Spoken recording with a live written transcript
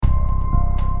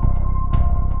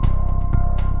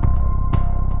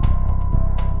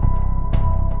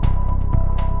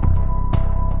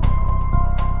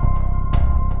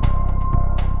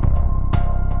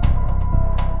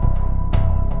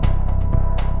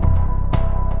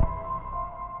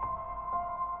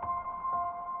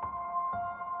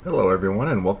Hello, everyone,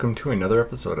 and welcome to another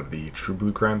episode of the True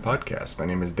Blue Crime Podcast. My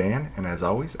name is Dan, and as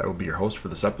always, I will be your host for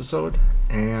this episode.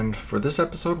 And for this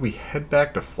episode, we head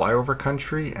back to flyover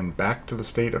country and back to the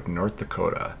state of North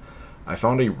Dakota. I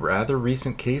found a rather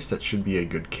recent case that should be a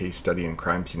good case study in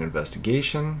crime scene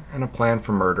investigation and a plan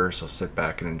for murder, so sit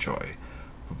back and enjoy.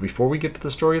 But before we get to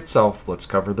the story itself, let's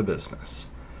cover the business.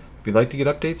 If you'd like to get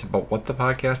updates about what the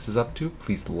podcast is up to,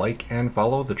 please like and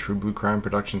follow the True Blue Crime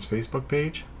Productions Facebook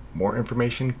page. More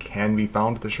information can be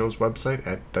found at the show's website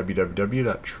at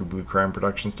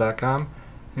www.truebluecrimeproductions.com.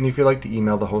 And if you'd like to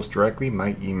email the host directly,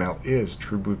 my email is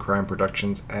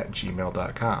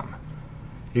truebluecrimeproductions@gmail.com.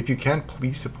 If you can,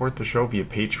 please support the show via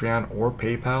Patreon or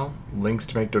PayPal. Links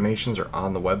to make donations are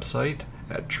on the website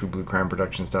at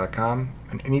truebluecrimeproductions.com.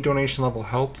 And any donation level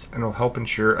helps and will help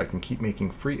ensure I can keep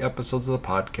making free episodes of the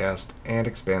podcast and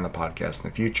expand the podcast in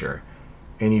the future.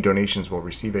 Any donations will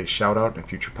receive a shout out in a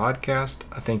future podcast,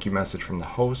 a thank you message from the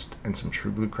host, and some True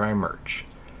Blue Crime merch.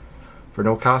 For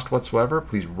no cost whatsoever,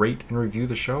 please rate and review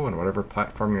the show on whatever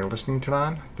platform you're listening to it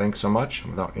on. Thanks so much,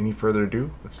 and without any further ado,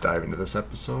 let's dive into this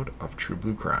episode of True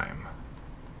Blue Crime.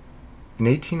 In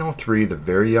 1803, the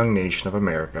very young nation of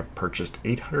America purchased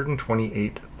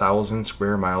 828,000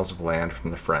 square miles of land from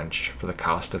the French for the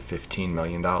cost of $15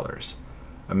 million.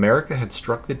 America had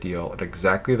struck the deal at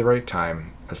exactly the right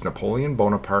time, as Napoleon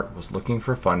Bonaparte was looking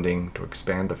for funding to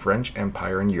expand the French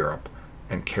Empire in Europe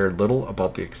and cared little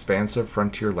about the expansive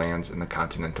frontier lands in the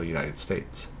continental United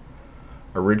States.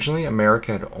 Originally,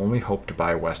 America had only hoped to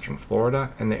buy western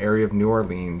Florida and the area of New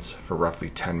Orleans for roughly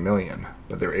 $10 million,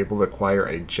 but they were able to acquire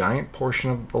a giant portion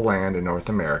of the land in North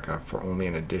America for only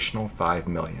an additional $5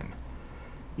 million.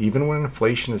 Even when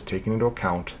inflation is taken into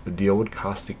account, the deal would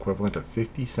cost the equivalent of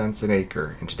 50 cents an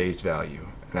acre in today's value,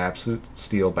 an absolute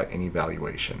steal by any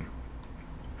valuation.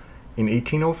 In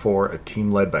 1804, a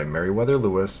team led by Meriwether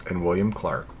Lewis and William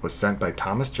Clark was sent by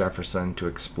Thomas Jefferson to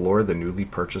explore the newly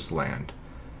purchased land.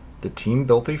 The team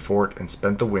built a fort and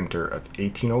spent the winter of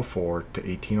 1804 to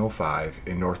 1805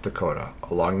 in North Dakota,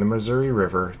 along the Missouri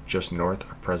River just north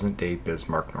of present-day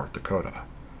Bismarck, North Dakota.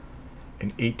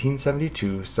 In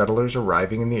 1872, settlers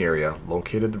arriving in the area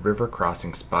located the river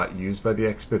crossing spot used by the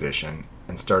expedition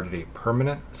and started a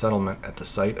permanent settlement at the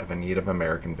site of a Native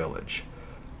American village.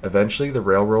 Eventually, the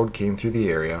railroad came through the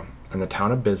area, and the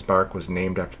town of Bismarck was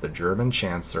named after the German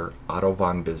Chancellor Otto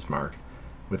von Bismarck,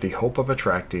 with the hope of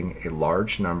attracting a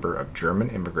large number of German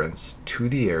immigrants to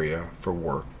the area for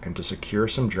work and to secure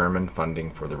some German funding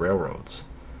for the railroads.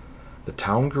 The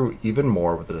town grew even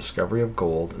more with the discovery of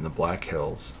gold in the Black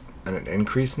Hills, and an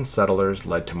increase in settlers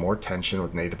led to more tension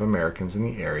with Native Americans in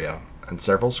the area, and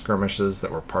several skirmishes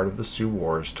that were part of the Sioux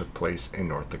Wars took place in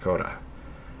North Dakota.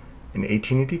 In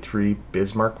 1883,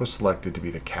 Bismarck was selected to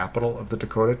be the capital of the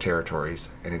Dakota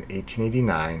Territories, and in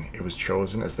 1889, it was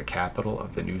chosen as the capital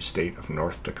of the new state of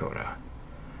North Dakota.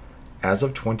 As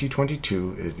of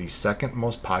 2022, it is the second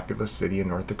most populous city in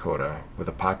North Dakota, with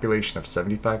a population of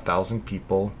 75,000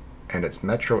 people, and its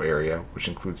metro area, which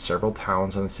includes several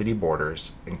towns on the city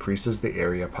borders, increases the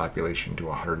area population to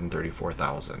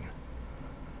 134,000.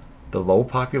 The low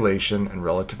population and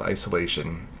relative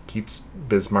isolation keeps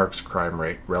Bismarck's crime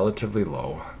rate relatively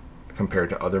low compared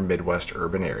to other Midwest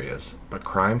urban areas, but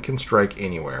crime can strike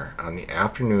anywhere. On the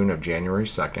afternoon of January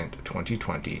 2nd,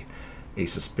 2020, a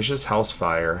suspicious house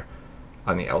fire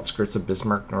on the outskirts of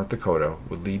Bismarck, North Dakota,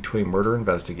 would lead to a murder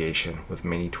investigation with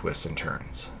many twists and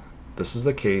turns. This is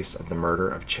the case of the murder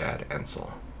of Chad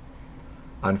Entzel.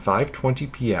 On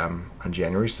 5:20 p.m. on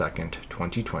January 2nd,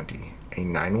 2020, a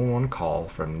 911 call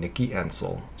from Nikki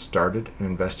Entzel started an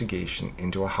investigation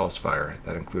into a house fire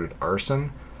that included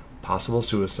arson, possible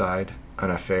suicide, an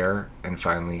affair, and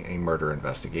finally a murder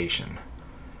investigation.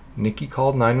 Nikki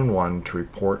called 911 to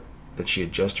report that she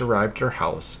had just arrived at her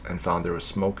house and found there was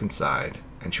smoke inside,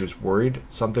 and she was worried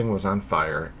something was on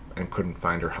fire and couldn't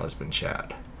find her husband,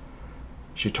 Chad.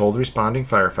 She told responding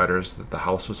firefighters that the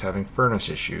house was having furnace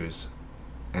issues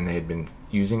and they had been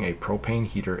using a propane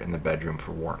heater in the bedroom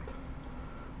for warmth.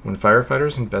 When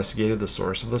firefighters investigated the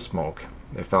source of the smoke,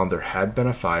 they found there had been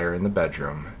a fire in the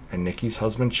bedroom and Nikki's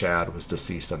husband Chad was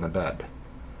deceased on the bed.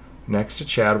 Next to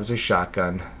Chad was a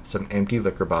shotgun, some empty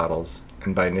liquor bottles,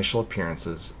 and by initial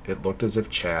appearances, it looked as if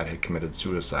Chad had committed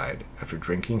suicide after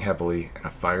drinking heavily and a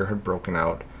fire had broken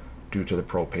out due to the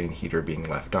propane heater being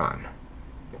left on.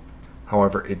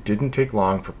 However, it didn't take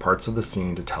long for parts of the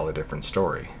scene to tell a different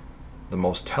story. The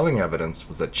most telling evidence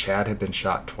was that Chad had been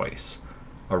shot twice,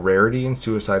 a rarity in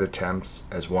suicide attempts,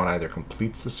 as one either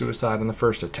completes the suicide on the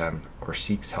first attempt or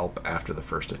seeks help after the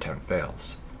first attempt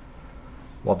fails.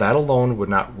 While that alone would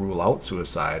not rule out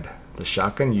suicide, the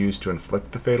shotgun used to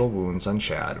inflict the fatal wounds on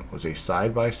Chad was a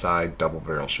side-by-side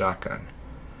double-barrel shotgun.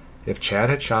 If Chad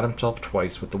had shot himself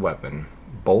twice with the weapon,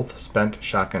 both spent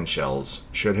shotgun shells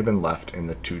should have been left in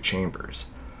the two chambers.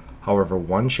 However,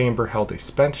 one chamber held a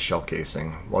spent shell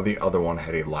casing, while the other one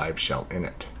had a live shell in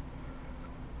it.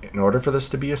 In order for this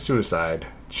to be a suicide,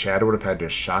 Chad would have had to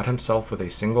have shot himself with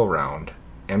a single round,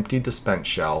 emptied the spent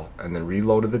shell, and then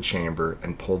reloaded the chamber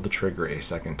and pulled the trigger a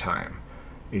second time,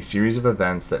 a series of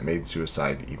events that made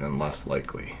suicide even less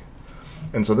likely.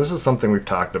 And so this is something we've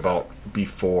talked about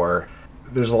before.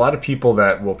 There's a lot of people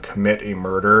that will commit a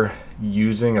murder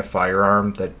using a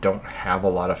firearm that don't have a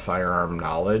lot of firearm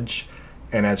knowledge,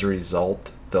 and as a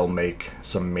result, they'll make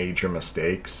some major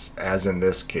mistakes, as in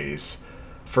this case.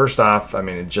 First off, I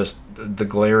mean, the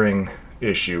glaring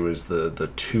issue is the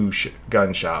two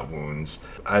gunshot wounds.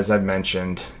 As I've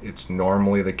mentioned, it's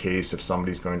normally the case if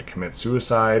somebody's going to commit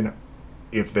suicide,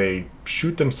 if they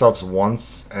shoot themselves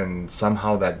once and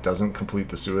somehow that doesn't complete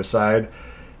the suicide,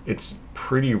 it's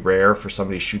pretty rare for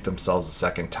somebody to shoot themselves a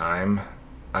second time.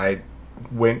 I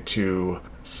went to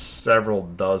several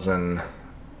dozen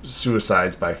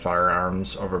suicides by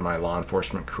firearms over my law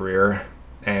enforcement career,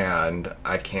 and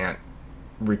I can't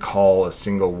recall a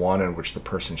single one in which the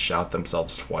person shot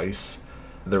themselves twice.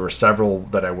 There were several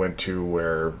that I went to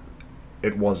where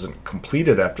it wasn't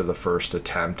completed after the first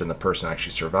attempt and the person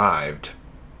actually survived.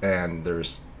 And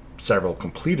there's several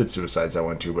completed suicides I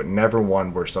went to, but never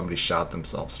one where somebody shot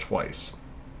themselves twice.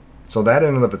 So that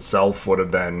in and of itself would have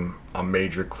been a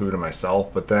major clue to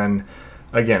myself. But then,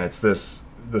 again, it's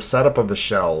the setup of the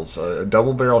shells. A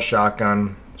double barrel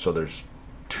shotgun, so there's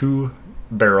two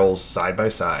barrels side by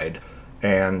side.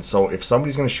 And so if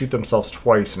somebody's going to shoot themselves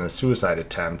twice in a suicide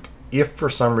attempt, if for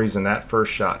some reason that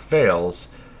first shot fails,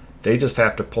 they just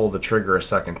have to pull the trigger a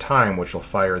second time, which will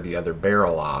fire the other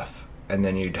barrel off. And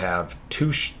then you'd have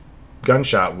two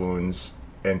gunshot wounds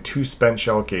and two spent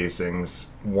shell casings,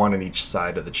 one in each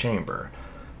side of the chamber.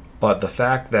 But the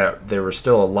fact that there was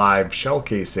still a live shell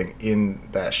casing in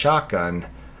that shotgun,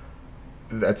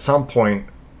 at some point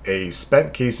a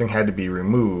spent casing had to be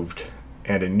removed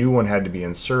and a new one had to be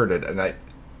inserted. And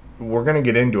we're going to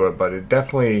get into it, but it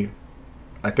definitely,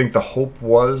 I think the hope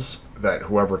was that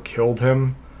whoever killed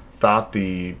him thought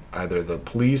either the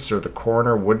police or the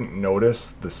coroner wouldn't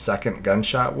notice the second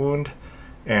gunshot wound,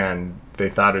 and they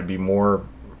thought it'd be more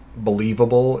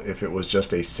believable if it was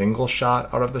just a single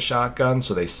shot out of the shotgun,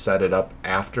 so they set it up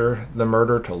after the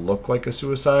murder to look like a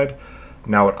suicide.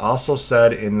 Now, it also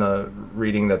said in the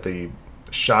reading that the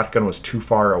shotgun was too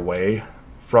far away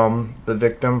from the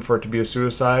victim for it to be a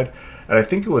suicide, and I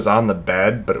think it was on the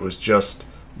bed, but it was just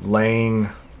laying,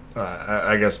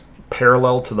 I guess,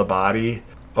 parallel to the body,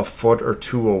 a foot or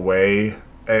two away.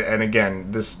 And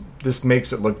again, this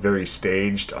makes it look very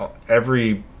staged.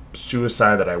 Every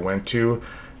suicide that I went to,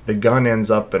 the gun ends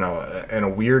up in a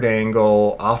weird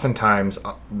angle, oftentimes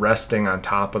resting on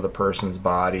top of the person's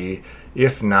body.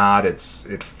 If not, it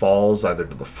falls either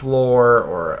to the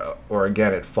floor or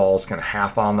again, it falls kind of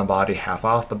half on the body, half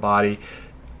off the body.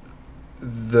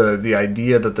 The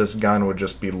idea that this gun would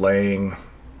just be laying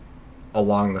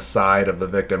along the side of the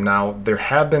victim. Now, there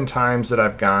have been times that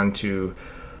I've gone to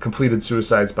completed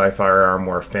suicides by firearm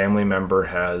where a family member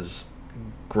has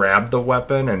grabbed the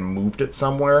weapon and moved it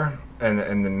somewhere. And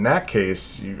in that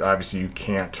case, you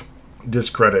can't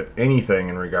discredit anything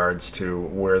in regards to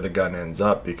where the gun ends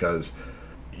up, because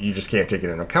you just can't take it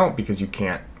into account because you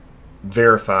can't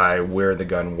verify where the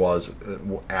gun was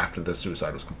after the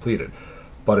suicide was completed.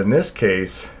 But in this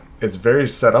case, it's very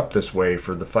set up this way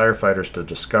for the firefighters to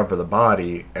discover the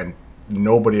body, and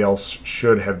nobody else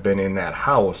should have been in that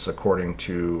house, according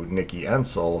to Nikki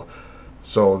Entzel.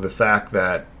 So the fact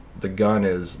that the gun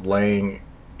is laying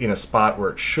in a spot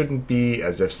where it shouldn't be,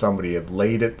 as if somebody had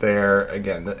laid it there,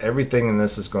 again, everything in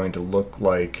this is going to look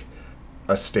like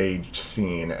a staged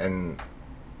scene. And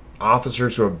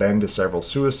officers who have been to several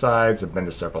suicides, have been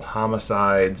to several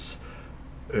homicides,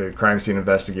 crime scene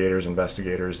investigators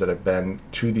that have been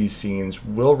to these scenes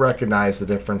will recognize the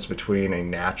difference between a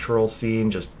natural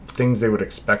scene, just things they would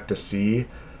expect to see,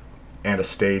 and a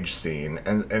stage scene.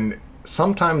 And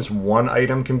sometimes one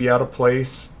item can be out of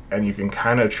place, and you can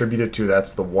kind of attribute it to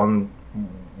that's the one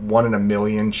in a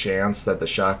million chance that the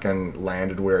shotgun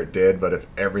landed where it did. But if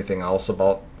everything else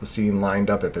about the scene lined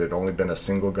up, if it had only been a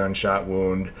single gunshot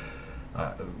wound,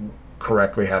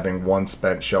 correctly having one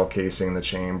spent shell casing in the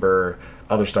chamber,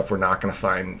 other stuff we're not going to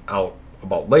find out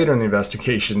about later in the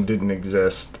investigation didn't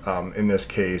exist in this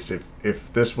case.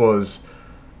 If this was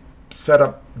set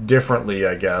up differently,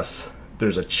 I guess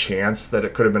there's a chance that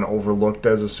it could have been overlooked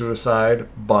as a suicide.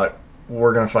 But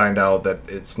we're going to find out that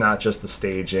it's not just the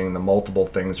staging, the multiple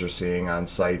things we're seeing on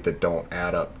site that don't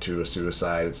add up to a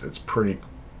suicide. It's pretty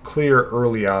clear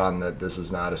early on that this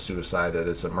is not a suicide, that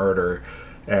it's a murder,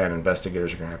 and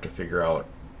investigators are going to have to figure out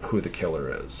who the killer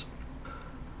is.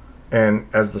 And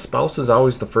as the spouse is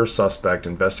always the first suspect,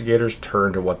 investigators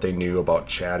turn to what they knew about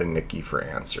Chad and Nikki for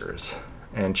answers.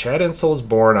 And Chad Entzel was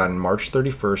born on March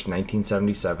 31st,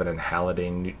 1977 in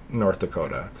Halliday, North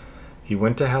Dakota. He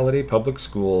went to Halliday Public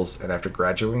Schools, and after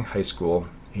graduating high school,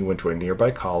 he went to a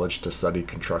nearby college to study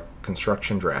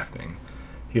construction drafting.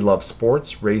 He loved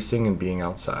sports, racing, and being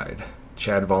outside.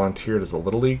 Chad volunteered as a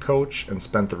Little League coach and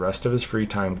spent the rest of his free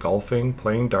time golfing,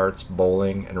 playing darts,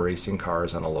 bowling, and racing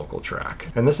cars on a local track.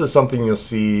 And this is something you'll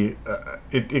see,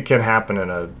 it can happen in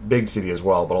a big city as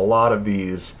well, but a lot of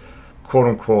these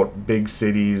quote-unquote big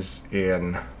cities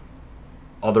in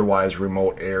otherwise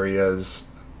remote areas,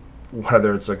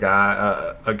 whether it's a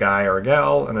guy or a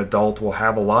gal, an adult, will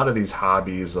have a lot of these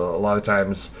hobbies. A lot of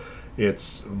times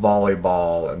it's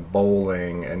volleyball and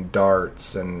bowling and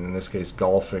darts, and in this case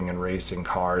golfing and racing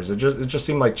cars. It just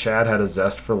seemed like Chad had a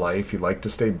zest for life. He liked to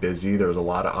stay busy. There was a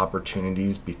lot of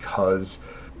opportunities because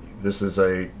this is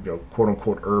a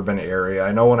quote-unquote urban area.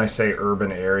 I know when I say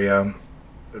urban area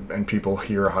and people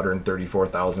hear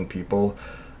 134,000 people,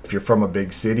 if you're from a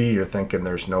big city, you're thinking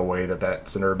there's no way that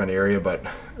that's an urban area. But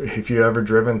if you've ever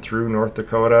driven through North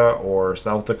Dakota or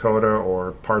South Dakota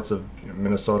or parts of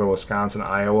Minnesota, Wisconsin,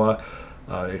 Iowa,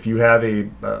 if you have a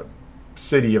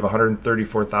city of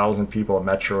 134,000 people, a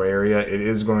metro area, it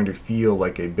is going to feel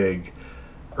like a big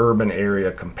urban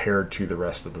area compared to the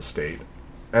rest of the state.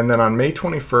 And then on May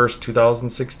 21st,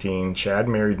 2016, Chad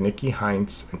married Nikki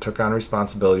Heinz and took on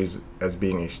responsibilities as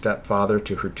being a stepfather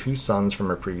to her two sons from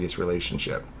her previous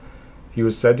relationship. He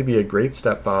was said to be a great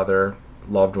stepfather,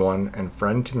 loved one, and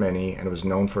friend to many, and was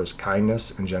known for his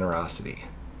kindness and generosity.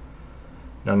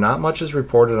 Now, not much is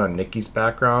reported on Nikki's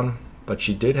background, but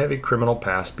she did have a criminal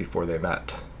past before they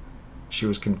met. She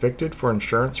was convicted for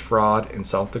insurance fraud in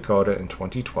South Dakota in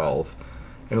 2012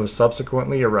 and was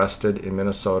subsequently arrested in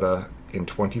Minnesota in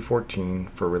 2014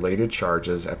 for related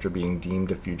charges after being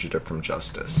deemed a fugitive from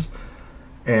justice.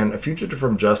 And a fugitive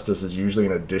from justice is usually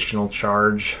an additional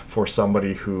charge for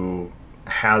somebody who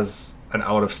has an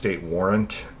out-of-state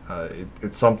warrant.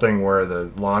 It's something where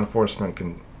the law enforcement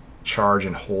can charge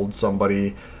and hold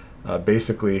somebody.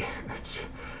 Basically, it's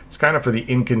kind of for the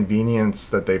inconvenience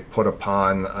that they've put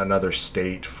upon another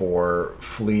state for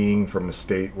fleeing from a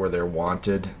state where they're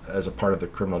wanted as a part of the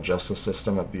criminal justice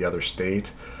system of the other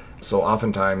state. So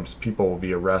oftentimes people will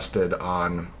be arrested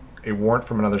on a warrant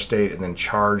from another state and then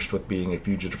charged with being a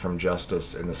fugitive from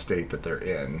justice in the state that they're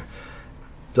in.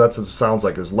 That's what it sounds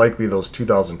like. It was likely those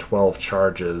 2012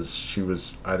 charges. She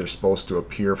was either supposed to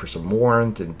appear for some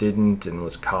warrant and didn't, and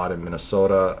was caught in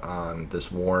Minnesota on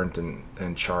this warrant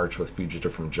and charged with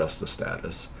fugitive from justice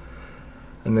status.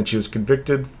 And then she was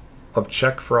convicted of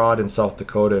check fraud in South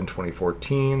Dakota in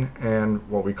 2014 and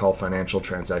what we call financial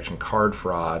transaction card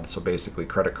fraud, so basically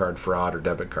credit card fraud or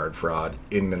debit card fraud,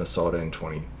 in Minnesota in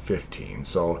 2015.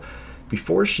 So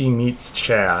before she meets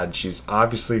Chad, she's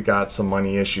obviously got some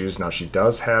money issues. Now, she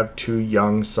does have two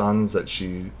young sons that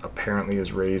she apparently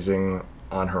is raising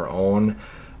on her own.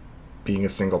 Being a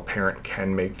single parent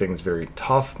can make things very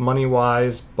tough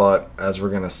money-wise, but as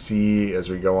we're going to see as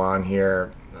we go on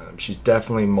here, she's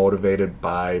definitely motivated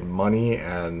by money,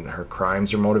 and her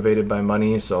crimes are motivated by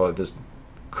money. So this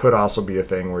could also be a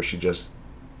thing where she just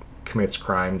commits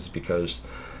crimes because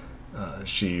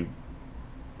she,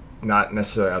 not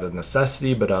necessarily out of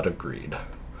necessity, but out of greed.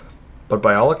 But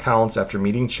by all accounts, after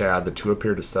meeting Chad, the two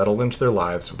appear to settle into their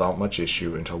lives without much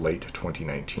issue until late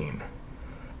 2019.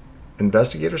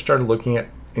 Investigators started looking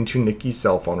into Nikki's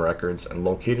cell phone records and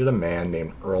located a man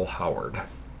named Earl Howard.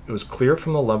 It was clear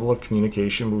from the level of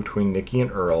communication between Nikki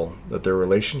and Earl that their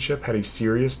relationship had a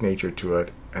serious nature to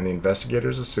it, and the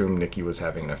investigators assumed Nikki was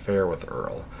having an affair with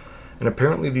Earl. And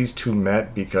apparently these two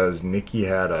met because Nikki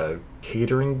had a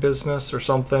catering business or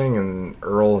something, and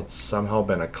Earl had somehow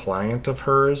been a client of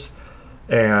hers.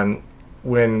 And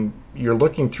when you're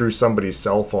looking through somebody's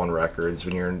cell phone records,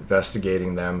 when you're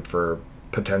investigating them for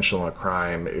potential a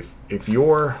crime, if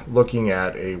you're looking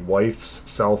at a wife's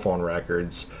cell phone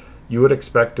records, you would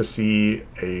expect to see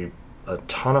a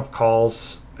ton of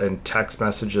calls and text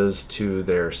messages to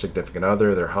their significant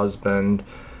other, their husband.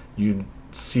 You'd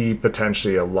see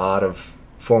potentially a lot of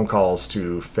phone calls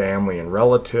to family and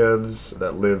relatives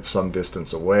that live some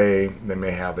distance away. They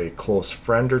may have a close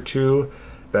friend or two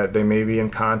that they may be in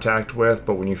contact with,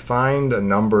 but when you find a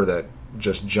number that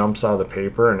just jumps out of the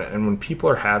paper, and when people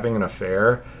are having an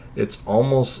affair, it's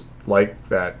almost like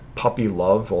that puppy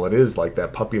love. Well, it is like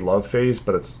that puppy love phase,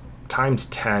 but it's times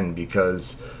 10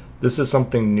 because this is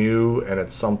something new and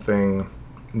it's something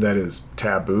that is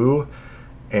taboo.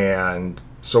 And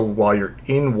so while you're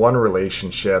in one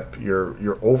relationship, you're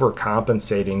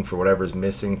overcompensating for whatever's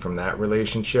missing from that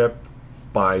relationship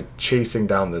by chasing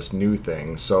down this new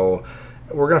thing. So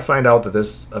we're going to find out that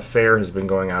this affair has been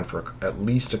going on for at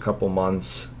least a couple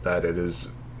months, that it is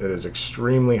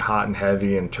extremely hot and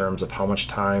heavy in terms of how much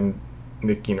time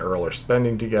Nikki and Earl are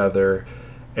spending together.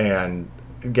 And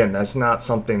again, that's not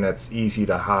something that's easy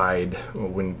to hide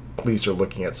when police are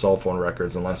looking at cell phone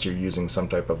records, unless you're using some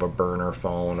type of a burner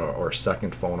phone or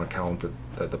second phone account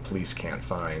that the police can't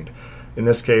find. In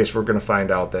this case, we're going to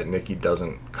find out that Nikki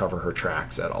doesn't cover her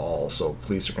tracks at all, so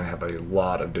police are going to have a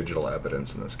lot of digital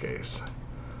evidence in this case.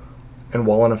 And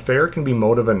while an affair can be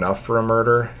motive enough for a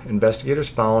murder, investigators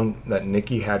found that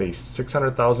Nikki had a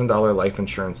 $600,000 life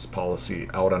insurance policy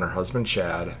out on her husband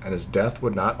Chad, and his death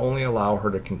would not only allow her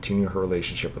to continue her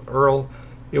relationship with Earl,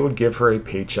 it would give her a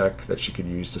paycheck that she could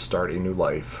use to start a new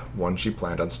life, one she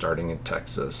planned on starting in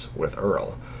Texas with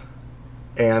Earl.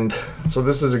 And so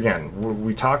this is, again,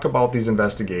 we talk about these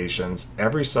investigations.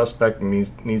 Every suspect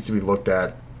needs to be looked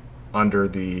at under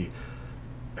the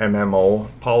MMO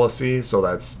policy, so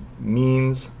that's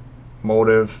means,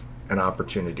 motive, and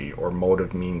opportunity, or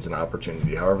motive, means, and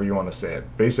opportunity, however you want to say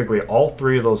it. Basically, all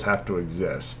three of those have to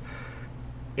exist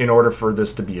in order for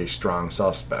this to be a strong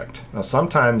suspect. Now,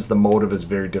 sometimes the motive is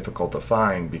very difficult to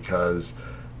find because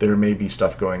there may be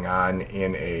stuff going on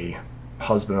in a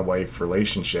husband and wife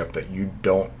relationship that you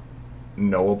don't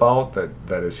know about,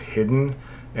 that is hidden.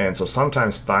 And so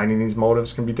sometimes finding these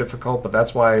motives can be difficult, but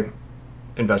that's why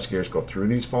investigators go through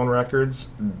these phone records.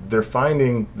 They're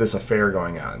finding this affair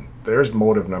going on. There's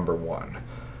motive number one.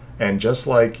 And just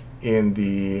like in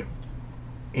the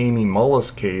Amy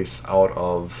Mullis case out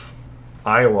of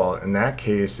Iowa, in that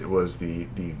case it was the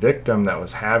victim that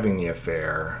was having the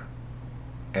affair,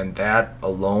 and that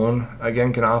alone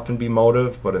again can often be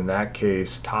motive. But in that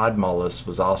case, Todd Mullis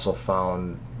was also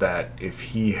found that if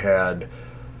he had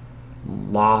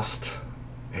lost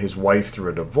his wife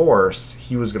through a divorce,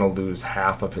 he was going to lose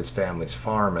half of his family's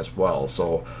farm as well.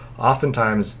 So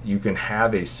oftentimes you can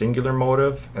have a singular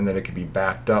motive and then it can be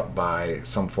backed up by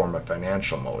some form of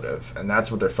financial motive. And that's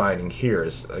what they're finding here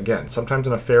is, again, sometimes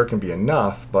an affair can be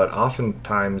enough, but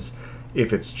oftentimes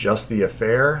if it's just the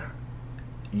affair,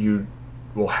 you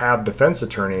will have defense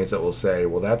attorneys that will say,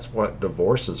 well, that's what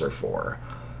divorces are for.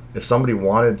 If somebody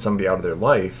wanted somebody out of their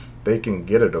life, they can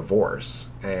get a divorce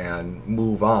and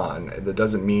move on. That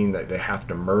doesn't mean that they have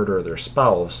to murder their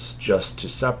spouse just to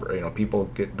separate.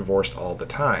 People get divorced all the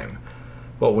time.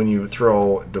 But when you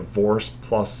throw divorce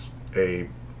plus a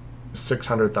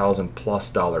 $600,000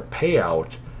 plus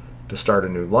payout to start a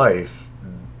new life,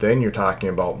 then you're talking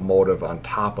about motive on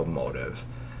top of motive.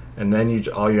 And then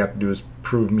all you have to do is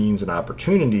prove means and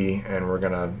opportunity, and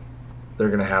they're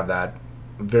gonna have that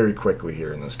very quickly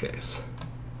here in this case.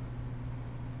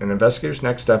 An investigator's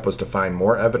next step was to find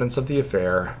more evidence of the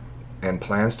affair and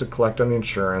plans to collect on the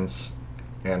insurance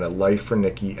and a life for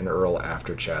Nikki and Earl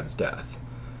after Chad's death.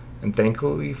 And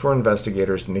thankfully for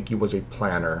investigators, Nikki was a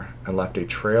planner and left a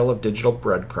trail of digital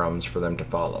breadcrumbs for them to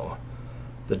follow.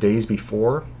 The days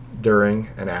before, during,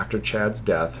 and after Chad's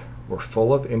death were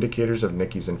full of indicators of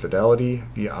Nikki's infidelity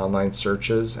via online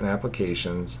searches and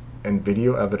applications, and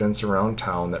video evidence around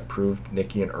town that proved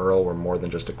Nikki and Earl were more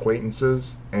than just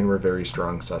acquaintances and were very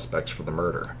strong suspects for the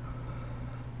murder.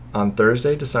 On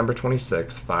Thursday, December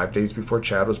 26th, 5 days before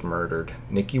Chad was murdered,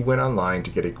 Nikki went online to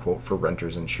get a quote for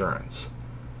renter's insurance.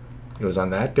 It was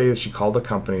on that day that she called the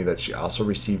company that she also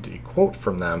received a quote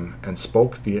from them and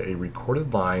spoke via a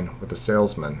recorded line with a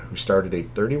salesman who started a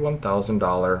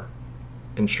 $31,000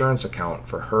 insurance account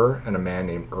for her and a man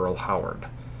named Earl Howard.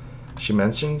 She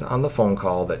mentioned on the phone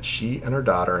call that she and her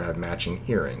daughter have matching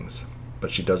earrings,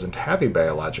 but she doesn't have a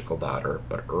biological daughter,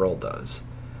 but Earl does.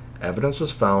 Evidence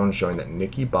was found showing that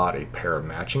Nikki bought a pair of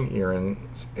matching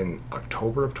earrings in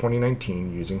October of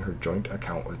 2019 using her joint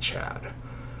account with Chad.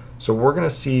 So we're going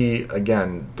to see,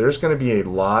 again, there's going to be a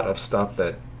lot of stuff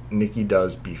that Nikki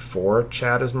does before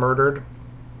Chad is murdered,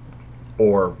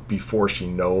 or before she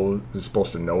is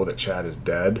supposed to know that Chad is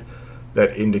dead,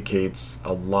 that indicates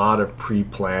a lot of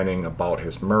pre-planning about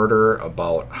his murder,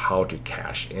 about how to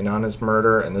cash in on his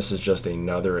murder, and this is just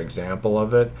another example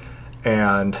of it.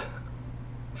 And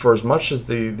for as much as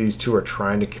these two are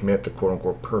trying to commit the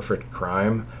quote-unquote perfect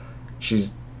crime,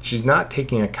 she's not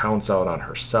taking accounts out on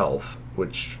herself,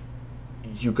 which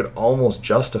you could almost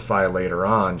justify later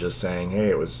on, just saying, hey,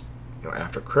 it was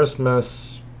after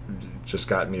Christmas, just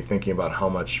got me thinking about how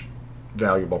much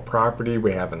valuable property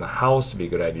we have in the house. It'd be a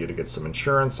good idea to get some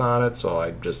insurance on it. So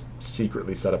I just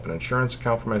secretly set up an insurance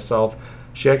account for myself.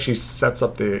 She actually sets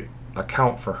up the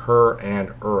account for her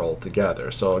and Earl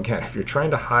together. So again, if you're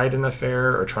trying to hide an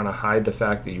affair or trying to hide the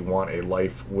fact that you want a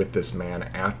life with this man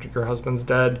after your husband's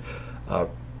dead,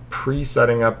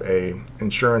 pre-setting up a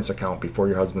insurance account before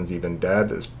your husband's even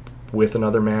dead is with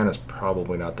another man is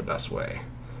probably not the best way.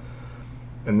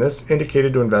 And this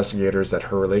indicated to investigators that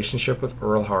her relationship with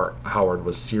Earl Howard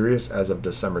was serious as of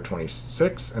December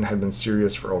 26 and had been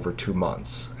serious for over 2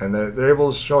 months. And they're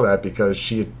able to show that because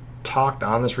she had talked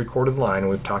on this recorded line, and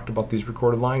we've talked about these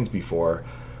recorded lines before.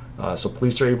 So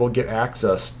police are able to get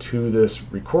access to this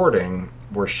recording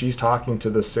where she's talking to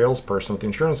the salesperson with the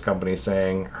insurance company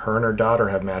saying her and her daughter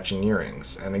have matching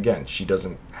earrings. And again, she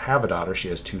doesn't have a daughter, she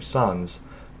has 2 sons,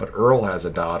 but Earl has a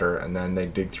daughter, and then they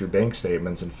dig through bank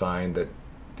statements and find that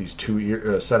these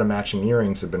 2 set of matching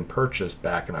earrings have been purchased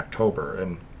back in October.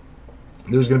 And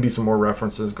there's going to be some more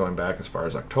references going back as far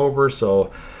as October,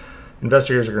 so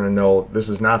investigators are going to know this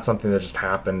is not something that just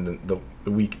happened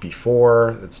the week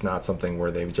before. It's not something where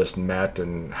they just met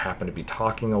and happened to be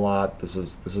talking a lot. This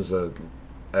is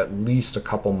at least a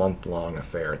couple month-long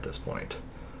affair at this point.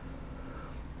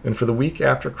 And for the week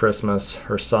after Christmas,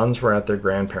 her sons were at their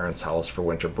grandparents' house for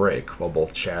winter break, while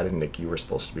both Chad and Nikki were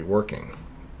supposed to be working.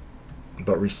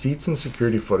 But receipts and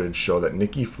security footage show that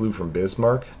Nikki flew from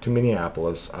Bismarck to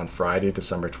Minneapolis on Friday,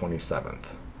 December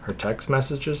 27th. Her text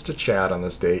messages to Chad on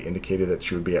this day indicated that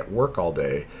she would be at work all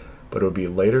day, but it would be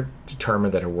later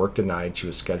determined that her work denied she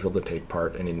was scheduled to take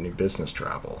part in any business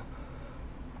travel.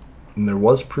 And there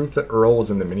was proof that Earl was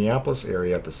in the Minneapolis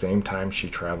area at the same time she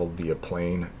traveled via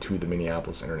plane to the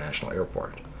Minneapolis International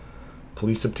Airport.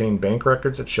 Police obtained bank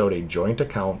records that showed a joint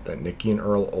account that Nikki and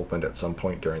Earl opened at some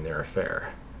point during their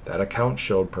affair. That account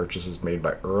showed purchases made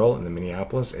by Earl in the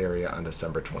Minneapolis area on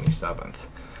December 27th.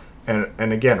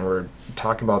 And again, we're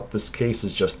talking about this case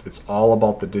it's all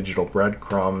about the digital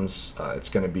breadcrumbs. It's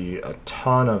going to be a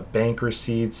ton of bank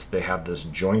receipts. They have this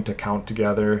joint account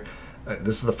together.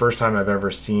 This is the first time I've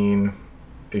ever seen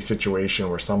a situation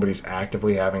where somebody's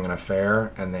actively having an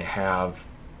affair and they have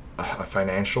a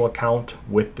financial account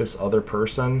with this other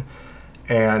person.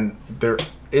 And there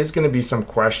is going to be some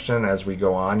question as we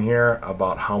go on here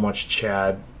about how much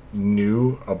Chad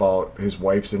knew about his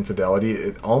wife's infidelity.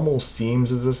 It almost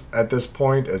seems at this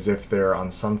point as if they're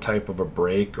on some type of a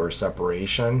break or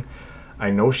separation.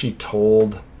 I know she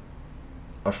told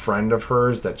a friend of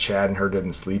hers that Chad and her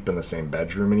didn't sleep in the same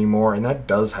bedroom anymore, and that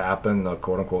does happen, the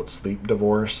quote-unquote sleep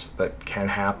divorce that can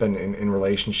happen in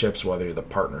relationships, whether the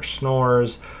partner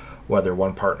snores, whether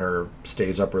one partner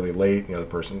stays up really late, the other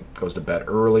person goes to bed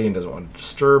early and doesn't want to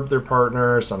disturb their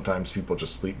partner. Sometimes people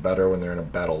just sleep better when they're in a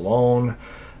bed alone.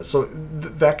 So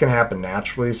that can happen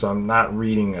naturally, so I'm not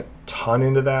reading a ton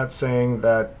into that saying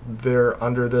that they're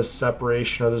under this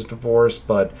separation or this divorce,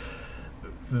 but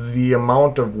the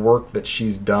amount of work that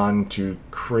she's done to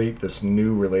create this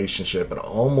new relationship, it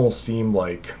almost seemed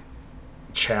like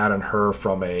Chad and her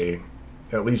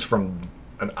at least from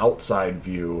an outside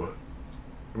view,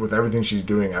 with everything she's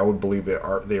doing, I would believe they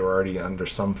were already under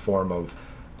some form of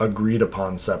agreed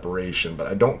upon separation. But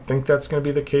I don't think that's going to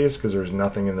be the case because there's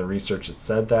nothing in the research that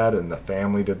said that, and the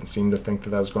family didn't seem to think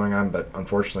that was going on. But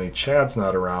unfortunately, Chad's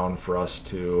not around for us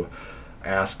to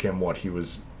ask him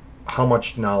how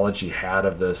much knowledge he had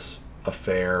of this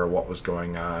affair, what was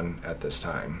going on at this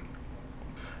time.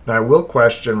 Now, I will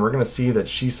question, we're going to see that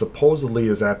she supposedly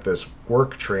is at this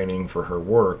work training for her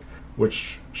work,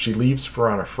 which she leaves for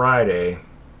on a Friday,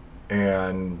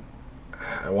 and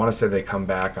I want to say they come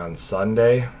back on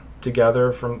Sunday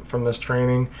together from this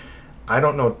training. I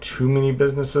don't know too many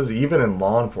businesses, even in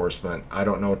law enforcement, I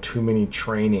don't know too many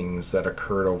trainings that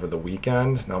occurred over the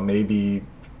weekend. Now, maybe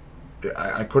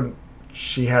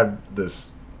she had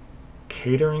this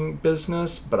catering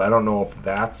business, but I don't know if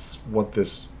that's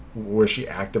where she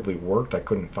actively worked. I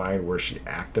couldn't find where she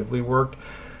actively worked.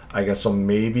 I guess so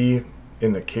maybe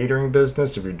in the catering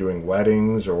business, if you're doing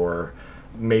weddings or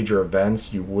major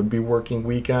events, you would be working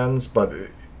weekends, but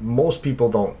most people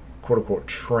don't quote unquote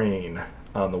train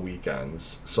on the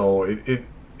weekends. So it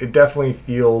definitely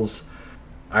feels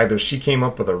either she came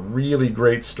up with a really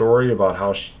great story about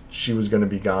how she was going to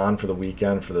be gone for the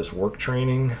weekend for this work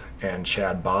training and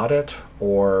Chad bought it,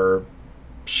 or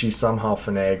she somehow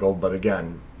finagled. But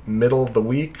again, middle of the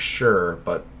week, sure,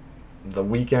 but the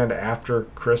weekend after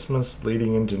Christmas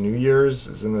leading into New Year's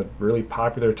isn't a really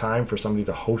popular time for somebody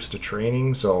to host a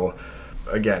training. So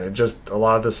again, a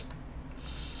lot of this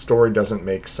story doesn't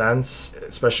make sense,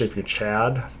 especially if you're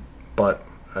Chad. But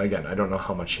again, I don't know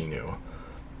how much he knew.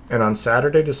 And on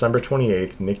Saturday, December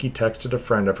 28th, Nikki texted a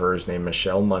friend of hers named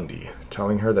Michelle Mundy,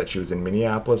 telling her that she was in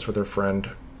Minneapolis with her friend,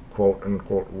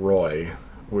 quote-unquote, Roy,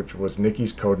 which was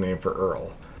Nikki's code name for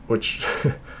Earl. Which,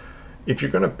 if you're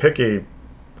going to pick a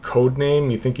code name,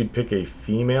 you think you'd pick a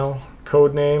female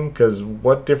code name? Because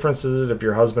what difference is it if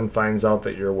your husband finds out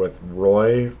that you're with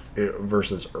Roy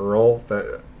versus Earl?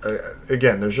 That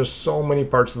again, there's just so many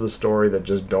parts of the story that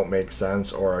just don't make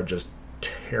sense or are just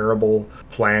terrible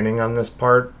planning on this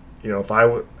part. If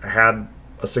I had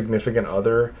a significant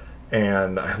other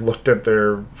and I looked at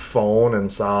their phone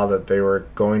and saw that they were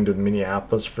going to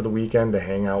Minneapolis for the weekend to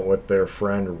hang out with their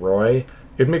friend Roy,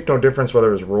 it'd make no difference whether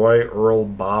it was Roy, Earl,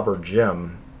 Bob, or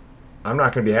Jim. I'm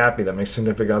not going to be happy that my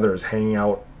significant other is hanging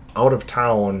out of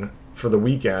town for the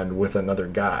weekend with another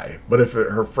guy. But if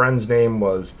her friend's name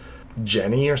was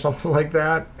Jenny or something like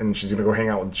that, and she's going to go hang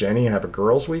out with Jenny and have a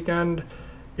girls' weekend,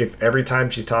 if every time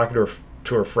she's talking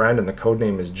to her friend and the code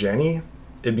name is Jenny,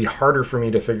 it'd be harder for me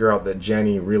to figure out that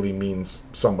Jenny really means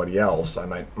somebody else.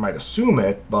 I might assume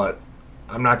it, but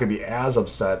I'm not going to be as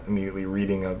upset immediately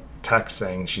reading a text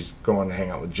saying she's going to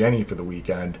hang out with Jenny for the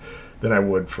weekend than I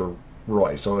would for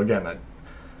Roy. So again,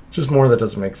 just more that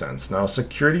doesn't make sense. Now,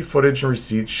 security footage and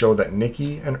receipts show that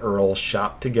Nikki and Earl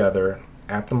shopped together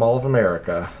at the Mall of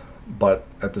America, but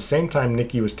at the same time,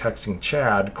 Nikki was texting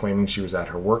Chad claiming she was at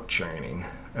her work training.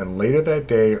 And later that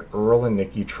day, Earl and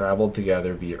Nikki traveled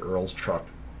together via Earl's truck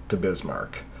to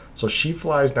Bismarck. So she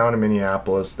flies down to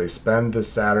Minneapolis. They spend this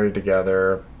Saturday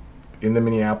together in the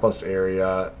Minneapolis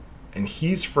area. And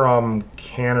he's from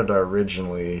Canada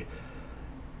originally.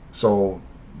 So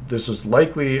this was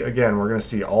likely, again, we're going to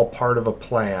see all part of a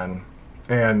plan.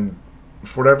 And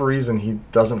for whatever reason, he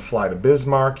doesn't fly to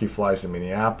Bismarck. He flies to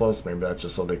Minneapolis. Maybe that's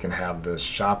just so they can have this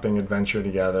shopping adventure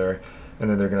together. And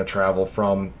then they're going to travel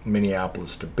from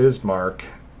Minneapolis to Bismarck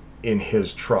in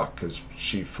his truck because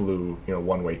she flew,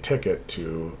 one-way ticket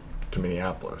to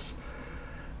Minneapolis.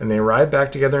 And they arrived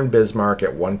back together in Bismarck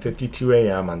at 1:52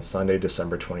 a.m. on Sunday,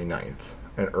 December 29th.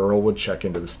 And Earl would check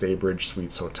into the Staybridge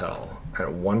Suites Hotel. At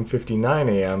 1:59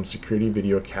 a.m., security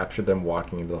video captured them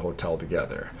walking into the hotel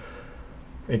together.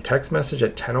 A text message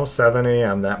at 10:07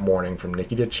 a.m. that morning from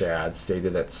Nikki to Chad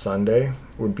stated that Sunday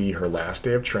would be her last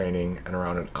day of training, and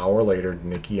around an hour later,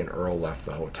 Nikki and Earl left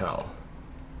the hotel.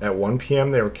 At 1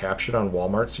 p.m., they were captured on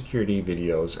Walmart security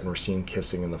videos and were seen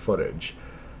kissing in the footage.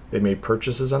 They made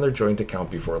purchases on their joint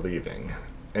account before leaving.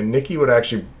 And Nikki would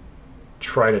actually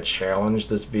try to challenge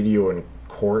this video in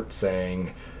court,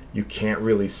 saying you can't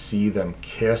really see them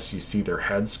kiss. You see their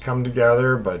heads come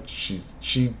together, but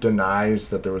she denies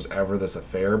that there was ever this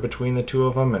affair between the two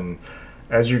of them. And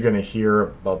as you're going to hear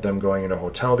about them going into a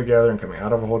hotel together and coming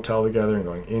out of a hotel together and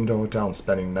going into a hotel and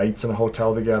spending nights in a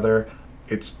hotel together,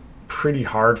 it's pretty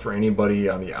hard for anybody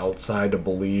on the outside to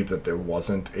believe that there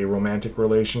wasn't a romantic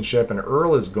relationship. And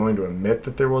Earl is going to admit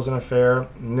that there was an affair.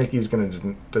 Nikki's going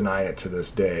to deny it to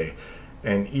this day.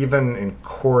 And even in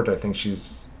court, I think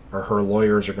her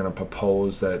lawyers are going to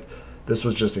propose that this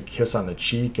was just a kiss on the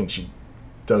cheek, and she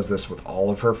does this with all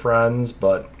of her friends,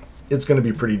 but it's going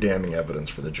to be pretty damning evidence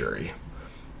for the jury.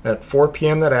 At 4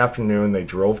 p.m. that afternoon, they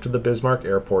drove to the Bismarck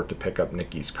airport to pick up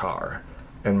Nikki's car.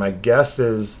 And my guess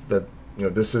is that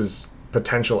this is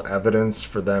potential evidence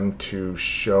for them to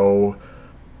show,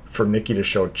 for Nikki to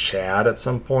show Chad at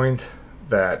some point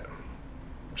that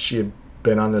she had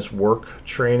been on this work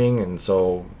training, and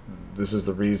so this is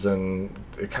the reason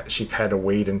she had to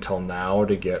wait until now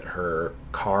to get her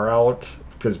car out.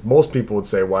 Because most people would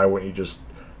say, why wouldn't you just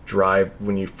drive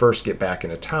when you first get back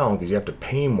into town, because you have to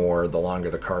pay more the longer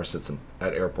the car sits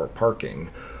at airport parking.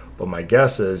 But my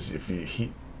guess is if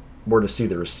he were to see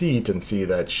the receipt and see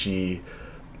that she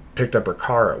picked up her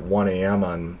car at 1 a.m.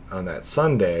 on that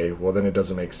Sunday, well, then it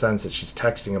doesn't make sense that she's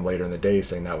texting him later in the day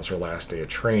saying that was her last day of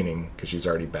training because she's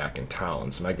already back in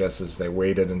town. So my guess is they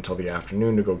waited until the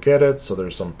afternoon to go get it, so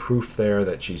there's some proof there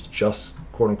that she's just,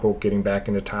 quote-unquote, getting back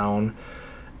into town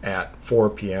at 4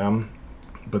 p.m.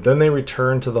 But then they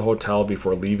returned to the hotel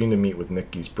before leaving to meet with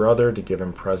Nikki's brother to give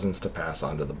him presents to pass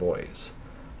on to the boys.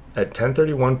 At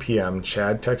 10:31 p.m.,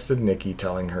 Chad texted Nikki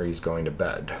telling her he's going to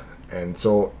bed. And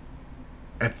so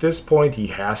at this point, he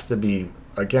has to be,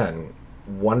 again,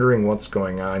 wondering what's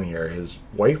going on here. His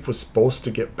wife was supposed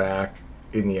to get back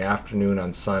in the afternoon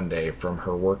on Sunday from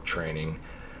her work training.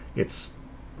 It's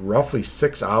roughly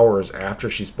 6 hours after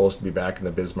she's supposed to be back in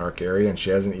the Bismarck area, and she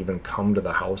hasn't even come to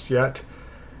the house yet.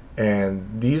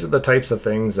 And these are the types of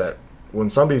things that when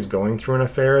somebody's going through an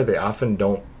affair, they often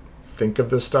don't think of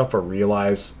this stuff or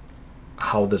realize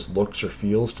how this looks or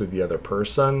feels to the other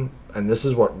person. And this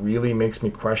is what really makes me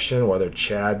question whether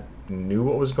Chad knew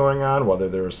what was going on, whether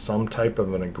there was some type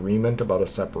of an agreement about a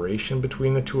separation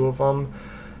between the two of them,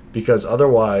 because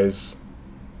otherwise,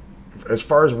 as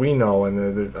far as we know,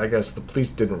 and I guess the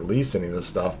police didn't release any of this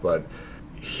stuff, but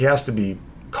he has to be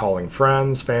calling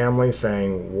friends, family,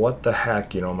 saying, what the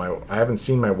heck, I haven't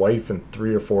seen my wife in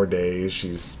 3 or 4 days.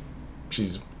 She's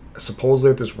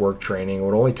supposedly at this work training. It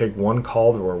would only take one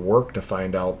call to her work to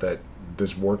find out that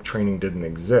this work training didn't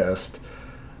exist.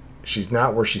 She's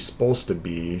not where she's supposed to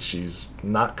be. She's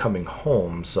not coming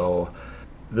home. So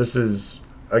this is,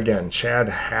 again, Chad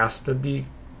has to be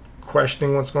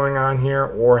questioning what's going on here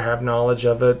or have knowledge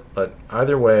of it. But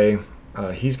either way,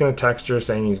 he's going to text her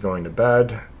saying he's going to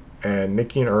bed. And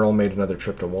Nikki and Earl made another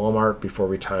trip to Walmart before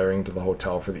retiring to the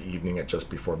hotel for the evening at just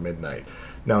before midnight.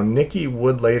 Now, Nikki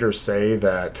would later say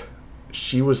that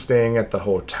she was staying at the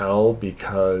hotel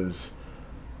because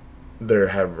we're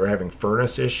having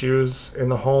furnace issues in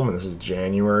the home, and this is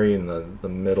January in the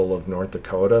middle of North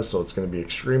Dakota, so it's going to be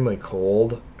extremely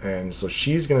cold. And so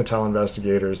she's going to tell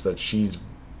investigators that she's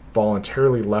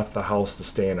voluntarily left the house to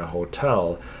stay in a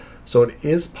hotel. So it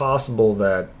is possible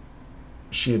that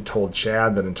she had told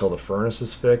Chad that until the furnace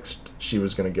is fixed, she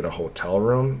was going to get a hotel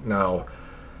room. Now,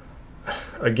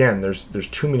 again, there's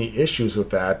too many issues with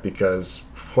that, because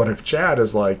what if Chad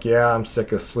is like, yeah, I'm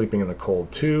sick of sleeping in the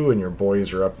cold too, and your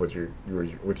boys are up with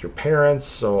your parents,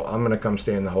 so I'm going to come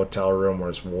stay in the hotel room where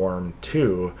it's warm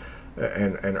too,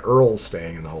 and Earl's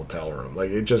staying in the hotel room.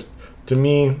 Like, it just, to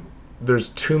me, there's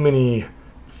too many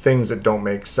things that don't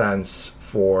make sense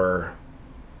for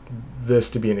this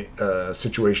to be a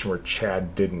situation where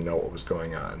Chad didn't know what was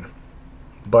going on.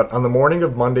 But on the morning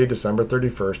of Monday, December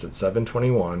 31st at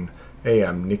 7:21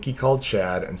 a.m., Nikki called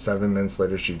Chad, and 7 minutes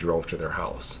later she drove to their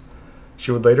house.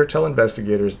 She would later tell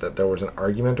investigators that there was an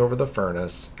argument over the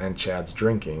furnace and Chad's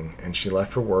drinking, and she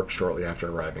left for work shortly after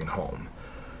arriving home.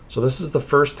 So this is the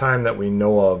first time that we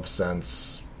know of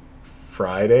since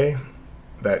Friday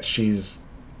that she's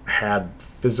had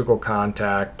physical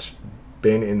contact,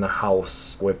 been in the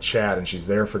house with Chad, and she's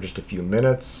there for just a few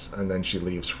minutes, and then she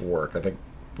leaves for work. I think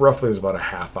roughly it was about a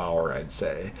half hour, I'd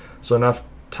say. So enough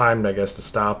time, I guess, to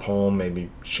stop home, maybe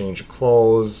change your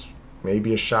clothes,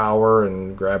 maybe a shower,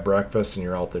 and grab breakfast, and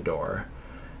you're out the door.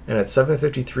 And at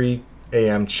 7:53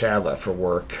 a.m., Chad left for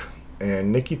work,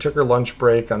 and Nikki took her lunch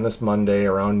break on this Monday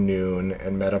around noon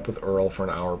and met up with Earl for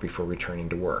an hour before returning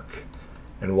to work.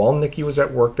 And while Nikki was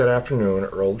at work that afternoon,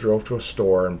 Earl drove to a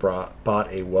store and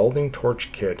bought a welding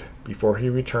torch kit before he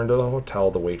returned to the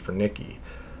hotel to wait for Nikki.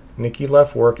 Nikki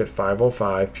left work at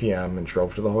 5:05 p.m. and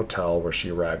drove to the hotel, where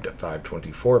she arrived at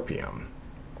 5:24 p.m.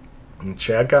 And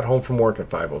Chad got home from work at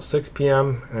 5:06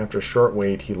 p.m., and after a short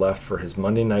wait, he left for his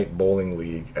Monday night bowling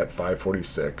league at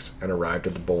 5:46 and arrived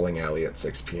at the bowling alley at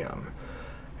 6 p.m.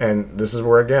 And this is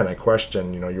where, again, I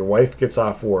question, your wife gets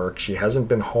off work. She hasn't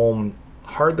been home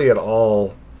hardly at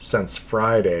all since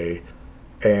Friday,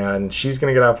 and she's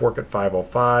going to get off work at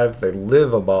 5:05. They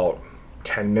live about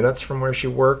 10 minutes from where she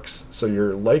works, so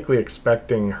you're likely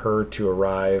expecting her to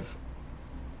arrive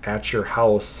at your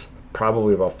house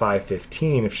probably about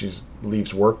 5:15 if she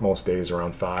leaves work most days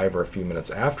around 5 or a few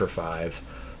minutes after 5,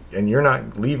 and you're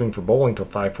not leaving for bowling till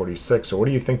 5:46. So what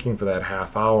are you thinking for that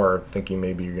half hour, thinking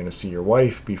maybe you're going to see your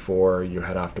wife before you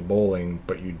head off to bowling,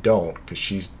 but you don't, because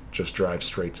she's just drives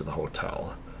straight to the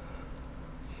hotel.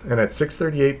 And at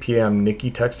 6:38 p.m., Nikki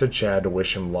texted Chad to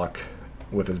wish him luck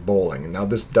with his bowling. And now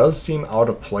this does seem out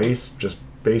of place, just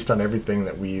based on everything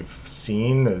that we've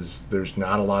seen, is there's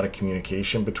not a lot of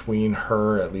communication between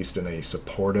her, at least in a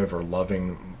supportive or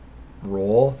loving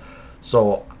role.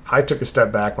 So I took a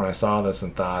step back when I saw this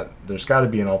and thought, there's got to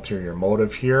be an ulterior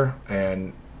motive here.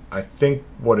 And I think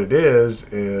what it is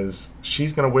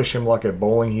she's going to wish him luck at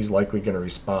bowling. He's likely going to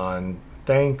respond,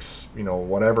 thanks,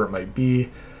 whatever it might be.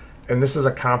 And this is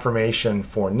a confirmation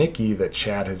for Nikki that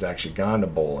Chad has actually gone to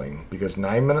bowling, because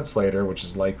 9 minutes later, which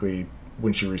is likely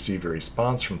when she received a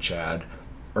response from Chad,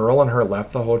 Earl and her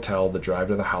left the hotel to drive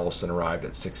to the house and arrived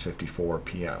at 6:54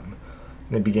 p.m.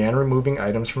 And they began removing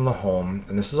items from the home,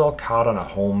 and this is all caught on a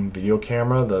home video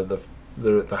camera.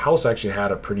 The house actually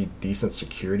had a pretty decent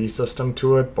security system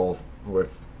to it, both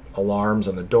with alarms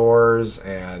on the doors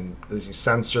and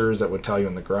sensors that would tell you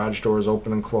when the garage door is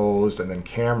open and closed, and then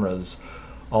cameras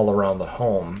all around the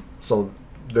home. So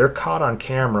they're caught on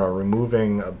camera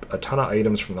removing a ton of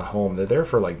items from the home. They're there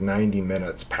for like 90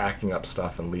 minutes packing up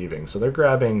stuff and leaving. So they're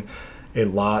grabbing a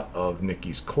lot of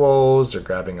Nikki's clothes. They're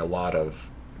grabbing a lot of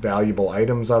valuable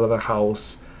items out of the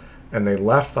house. And they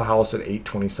left the house at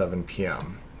 8:27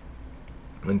 p.m.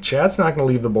 And Chad's not going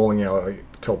to leave the bowling alley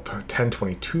till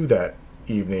 10:22 that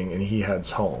evening, and he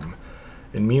heads home.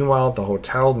 And meanwhile, at the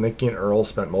hotel, Nikki and Earl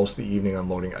spent most of the evening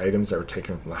unloading items that were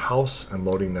taken from the house and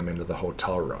loading them into the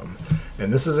hotel room.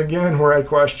 And this is again where I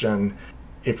question,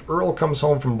 if Earl comes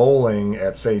home from bowling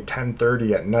at say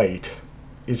 10:30 at night,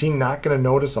 is he not going to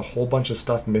notice a whole bunch of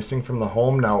stuff missing from the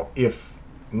home? Now, if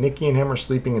Nikki and him are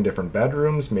sleeping in different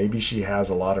bedrooms, maybe she has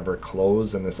a lot of her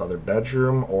clothes in this other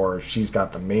bedroom, or she's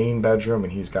got the main bedroom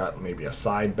and he's got maybe a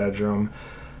side bedroom.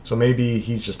 So maybe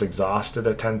he's just exhausted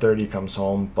at 10:30, comes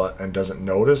home and doesn't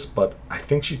notice. But I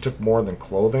think she took more than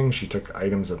clothing. She took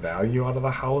items of value out of the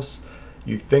house.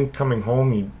 You think coming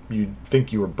home, you'd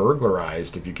think you were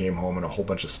burglarized if you came home and a whole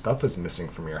bunch of stuff is missing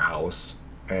from your house.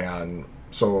 And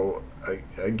so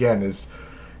again, is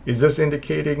this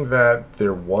indicating that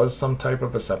there was some type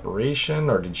of a separation,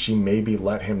 or did she maybe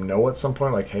let him know at some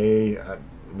point, like, hey, I'm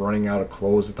running out of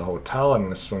clothes at the hotel, I'm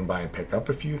going to swing by and pick up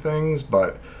a few things?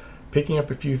 But picking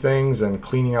up a few things and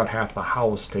cleaning out half the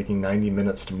house, taking 90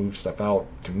 minutes to move stuff out,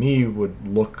 to me would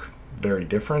look very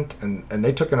different. And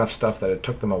they took enough stuff that it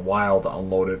took them a while to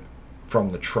unload it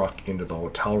from the truck into the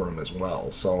hotel room as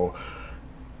well. So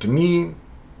to me,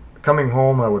 coming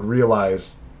home, I would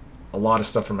realize a lot of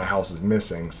stuff from my house is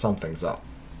missing. Something's up.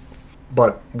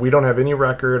 But we don't have any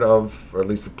record of, or at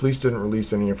least the police didn't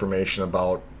release any information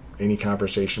about any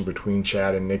conversation between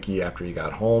Chad and Nikki after he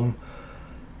got home.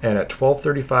 And at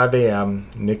 12:35 a.m.,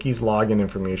 Nikki's login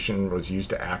information was used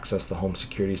to access the home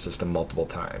security system multiple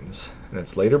times. And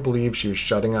it's later believed she was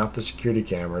shutting off the security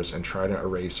cameras and trying to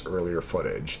erase earlier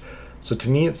footage. So to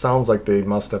me, it sounds like they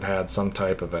must have had some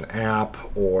type of an app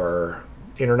or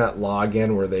internet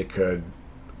login where they could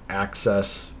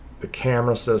access the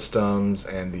camera systems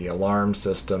and the alarm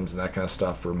systems and that kind of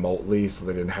stuff remotely, so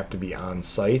they didn't have to be on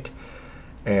site.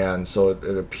 And so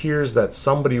it appears that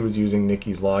somebody was using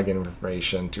Nikki's login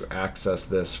information to access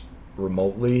this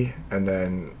remotely, and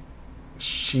then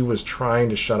she was trying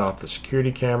to shut off the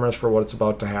security cameras for what's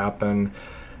about to happen,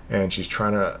 and she's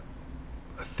trying to,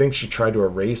 I think she tried to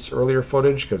erase earlier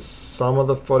footage, because some of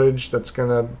the footage that's going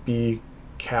to be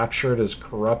captured is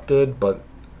corrupted, but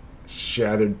she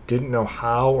either didn't know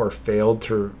how or failed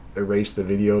to erase the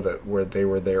video where they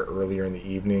were there earlier in the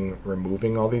evening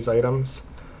removing all these items.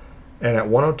 And at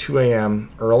 1:02 a.m.,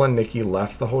 Earl and Nikki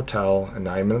left the hotel, and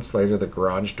 9 minutes later, the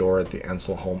garage door at the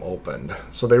Entzel home opened.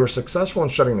 So they were successful in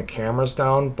shutting the cameras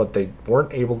down, but they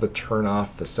weren't able to turn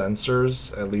off the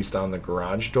sensors, at least on the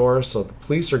garage door. So the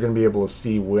police are going to be able to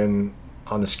see when,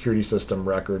 on the security system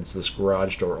records, this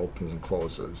garage door opens and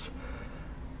closes.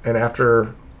 And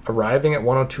after arriving at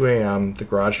 1:02 a.m., the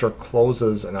garage door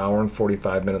closes an hour and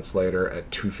 45 minutes later at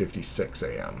 2:56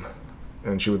 a.m.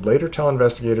 And she would later tell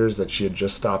investigators that she had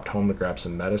just stopped home to grab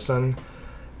some medicine,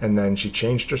 and then she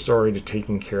changed her story to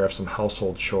taking care of some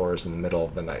household chores in the middle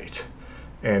of the night.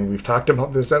 And we've talked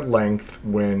about this at length.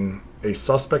 When a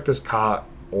suspect is caught,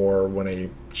 or when a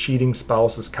cheating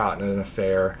spouse is caught in an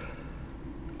affair,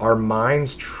 our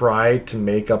minds try to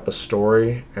make up a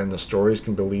story, and the stories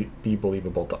can be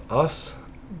believable to us.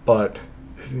 But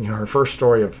her first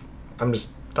story of, I'm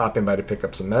just stopping by to pick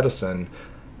up some medicine,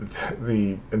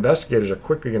 the investigators are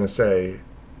quickly going to say,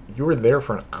 you were there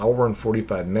for an hour and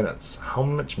 45 minutes. How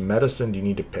much medicine do you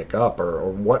need to pick up? Or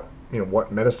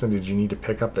what medicine did you need to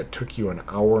pick up that took you an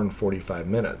hour and 45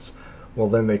 minutes? Well,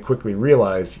 then they quickly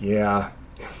realize, yeah,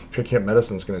 picking up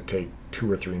medicine is going to take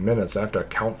 2 or 3 minutes. I have to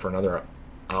account for another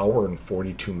hour and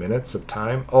 42 minutes of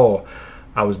time. Oh,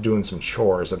 I was doing some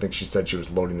chores. I think she said she was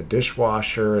loading the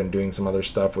dishwasher and doing some other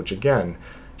stuff, which again,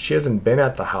 she hasn't been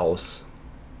at the house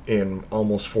in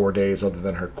almost 4 days other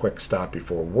than her quick stop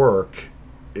before work.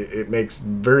 It makes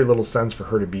very little sense for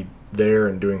her to be there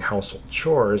and doing household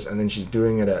chores, and then she's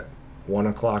doing it at 1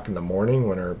 o'clock in the morning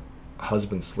when her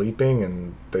husband's sleeping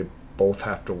and they both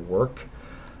have to work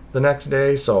the next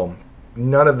day. So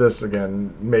none of this,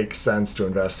 again, makes sense to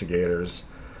investigators.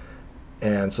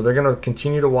 And so they're going to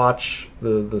continue to watch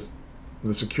the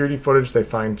security footage. They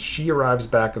find she arrives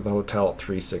back at the hotel at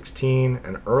 3:16,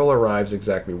 and Earl arrives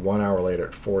exactly 1 hour later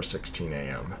at 4:16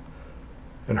 a.m.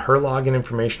 And her login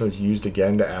information was used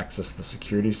again to access the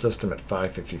security system at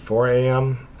 5:54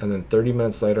 a.m. And then 30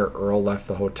 minutes later, Earl left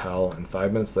the hotel, and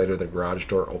 5 minutes later, the garage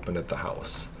door opened at the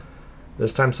house.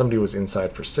 This time, somebody was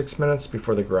inside for 6 minutes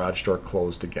before the garage door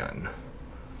closed again.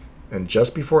 And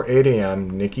just before 8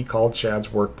 a.m., Nikki called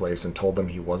Chad's workplace and told them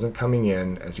he wasn't coming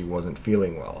in as he wasn't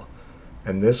feeling well.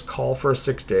 And this call for a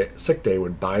sick day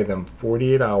would buy them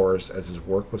 48 hours, as his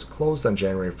work was closed on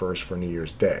January 1st for New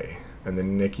Year's Day. And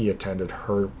then Nikki attended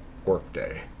her work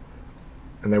day.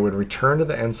 And they would return to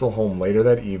the Entzel home later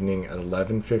that evening at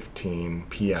 11:15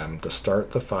 p.m. to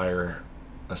start the fire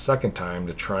a second time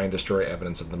to try and destroy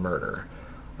evidence of the murder.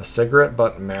 A cigarette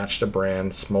butt matched a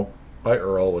brand by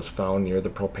Earl was found near the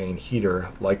propane heater,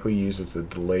 likely used as a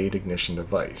delayed ignition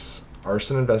device.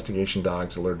 Arson investigation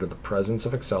dogs alerted the presence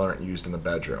of accelerant used in the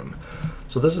bedroom.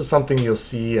 So this is something you'll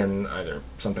see in either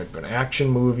some type of an action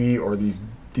movie, or these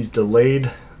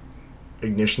delayed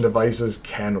ignition devices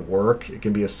can work. It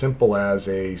can be as simple as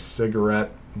a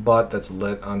cigarette butt that's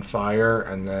lit on fire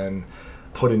and then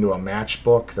put into a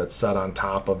matchbook that's set on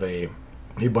top of a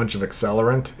bunch of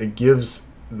accelerant. It gives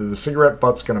the cigarette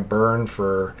butt's going to burn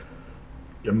for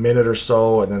a minute or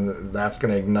so, and then that's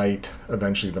going to ignite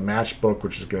eventually the matchbook,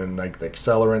 which is going to ignite the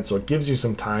accelerant. So it gives you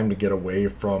some time to get away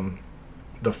from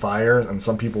the fire, and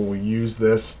some people will use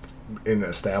this in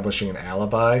establishing an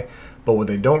alibi. But what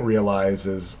they don't realize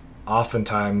is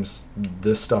oftentimes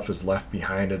this stuff is left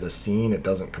behind at a scene. It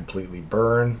doesn't completely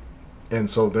burn, and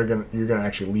so you're gonna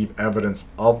actually leave evidence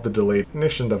of the delayed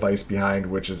ignition device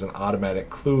behind, which is an automatic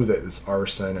clue that it's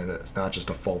arson and it's not just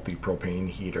a faulty propane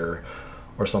heater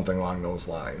or something along those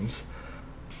lines.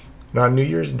 Now, on New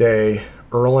Year's Day,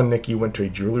 Earl and Nikki went to a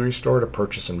jewelry store to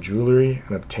purchase some jewelry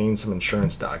and obtain some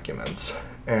insurance documents.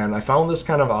 And I found this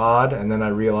kind of odd, and then I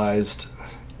realized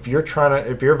if you're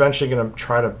eventually going to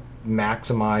try to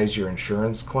maximize your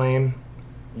insurance claim,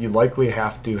 you likely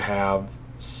have to have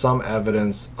some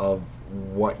evidence of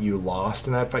what you lost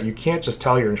in that fight. You can't just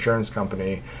tell your insurance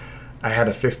company, I had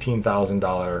a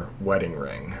 $15,000 wedding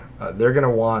ring. They're going to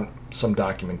want some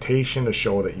documentation to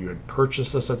show that you had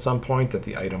purchased this at some point, that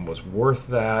the item was worth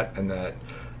that, and that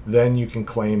then you can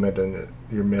claim it and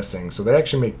you're missing. So they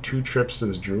actually make 2 trips to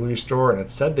this jewelry store, and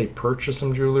it said they purchased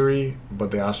some jewelry,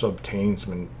 but they also obtained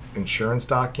some insurance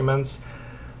documents.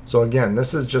 So again,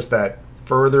 this is just that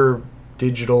further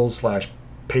digital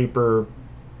 / paper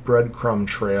breadcrumb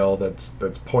trail that's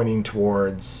pointing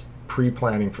towards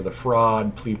pre-planning for the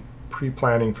fraud,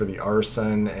 pre-planning for the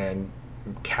arson, and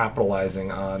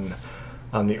capitalizing on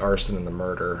the arson and the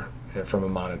murder from a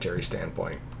monetary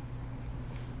standpoint.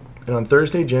 And on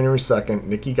Thursday, January 2nd,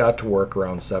 Nikki got to work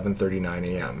around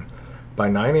 7:39 a.m. By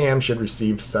 9 a.m., she had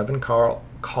received 7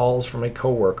 calls from a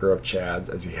coworker of Chad's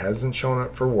as he hasn't shown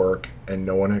up for work and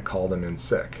no one had called him in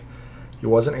sick. He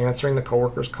wasn't answering the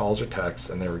coworkers' calls or texts,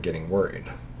 and they were getting worried.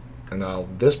 And now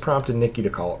this prompted Nikki to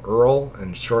call Earl,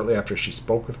 and shortly after she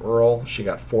spoke with Earl, she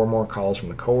got 4 more calls from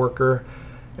the coworker,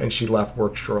 and she left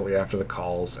work shortly after the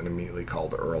calls and immediately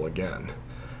called Earl again.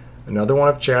 Another one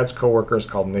of Chad's coworkers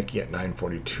called Nikki at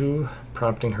 9:42,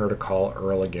 prompting her to call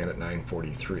Earl again at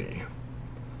 9:43.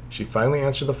 She finally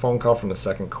answered the phone call from the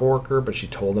second coworker, but she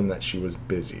told him that she was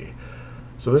busy.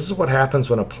 So this is what happens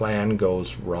when a plan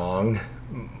goes wrong.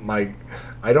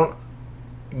 I don't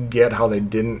get how they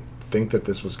didn't think that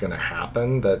this was going to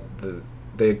happen, that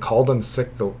they had called him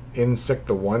sick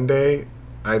the one day.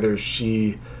 Either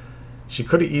she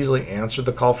could have easily answered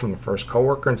the call from the first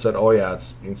coworker and said, oh yeah,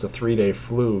 it's a 3-day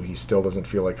flu, he still doesn't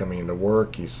feel like coming into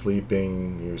work, he's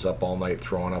sleeping, he was up all night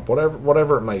throwing up,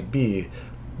 whatever it might be.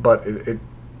 But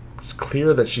it's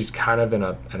clear that she's kind of in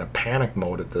a panic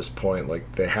mode at this point.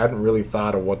 Like, they hadn't really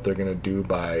thought of what they're going to do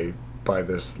by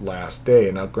this last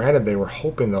day. Now, granted, they were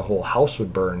hoping the whole house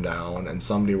would burn down and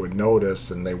somebody would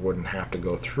notice and they wouldn't have to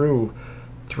go through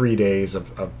 3 days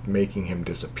of making him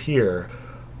disappear.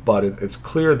 But it's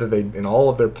clear that in all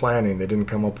of their planning, they didn't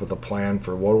come up with a plan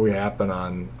for what will happen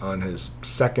on his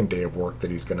second day of work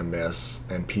that he's going to miss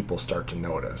and people start to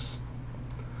notice.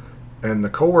 And the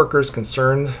coworkers,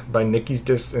 concerned by Nikki's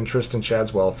disinterest in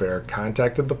Chad's welfare,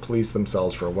 contacted the police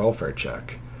themselves for a welfare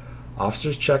check.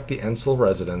 Officers checked the Entzel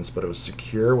residence, but it was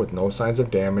secure with no signs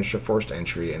of damage or forced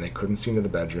entry, and they couldn't see into the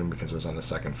bedroom because it was on the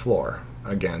second floor.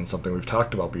 Again, something we've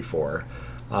talked about before.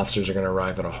 Officers are going to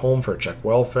arrive at a home for a check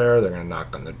welfare. They're going to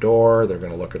knock on the door. They're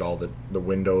going to look at all the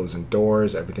windows and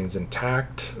doors. Everything's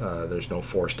intact. There's no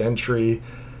forced entry.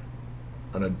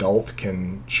 An adult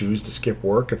can choose to skip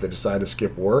work if they decide to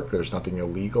skip work. There's nothing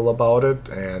illegal about it,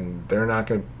 and they're not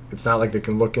going to. It's not like they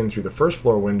can look in through the first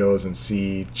floor windows and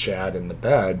see Chad in the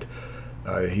bed.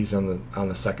 He's on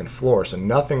the second floor, so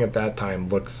nothing at that time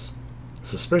looks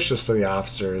suspicious to the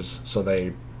officers. So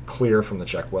they clear from the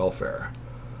check welfare.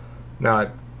 Now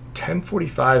at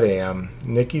 10:45 a.m.,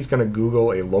 Nikki's going to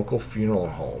Google a local funeral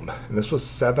home, and this was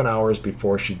 7 hours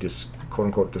before she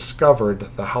quote-unquote discovered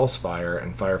the house fire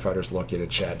and firefighters located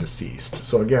Chad deceased.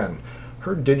 So again,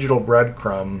 her digital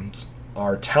breadcrumbs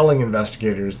are telling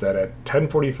investigators that at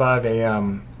 10:45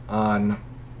 a.m. on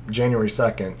January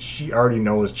 2nd, she already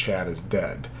knows Chad is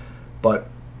dead. But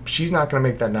she's not going to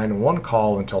make that 911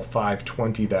 call until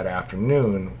 5:20 that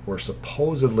afternoon, where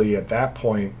supposedly at that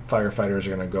point, firefighters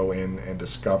are going to go in and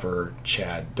discover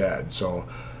Chad dead. So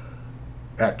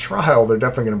at trial, they're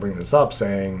definitely going to bring this up,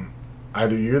 saying,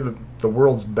 either you're the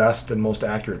world's best and most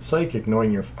accurate psychic,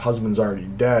 knowing your husband's already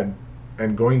dead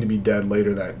and going to be dead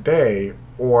later that day,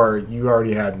 or you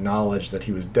already had knowledge that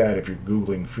he was dead if you're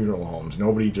Googling funeral homes.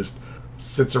 Nobody just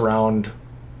sits around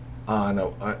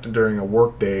during a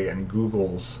work day and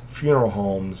Googles funeral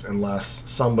homes unless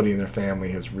somebody in their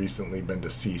family has recently been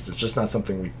deceased. It's just not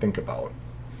something we think about.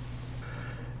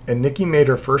 And Nikki made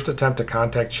her first attempt to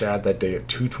contact Chad that day at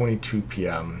 2:22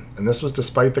 p.m., and this was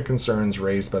despite the concerns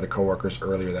raised by the coworkers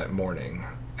earlier that morning.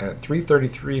 And at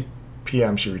 3:33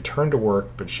 p.m. she returned to work,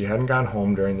 but she hadn't gone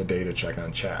home during the day to check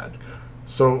on Chad.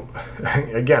 So,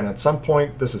 again, at some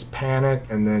point, this is panic,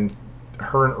 and then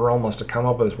her and Earl must have come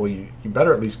up with, well, you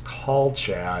better at least call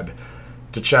Chad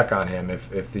to check on him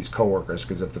if these coworkers,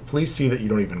 because if the police see that you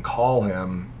don't even call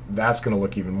him, that's going to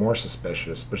look even more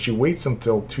suspicious. But she waits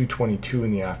until 2:22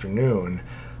 in the afternoon,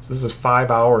 so this is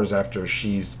 5 hours after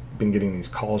she's been getting these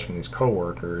calls from these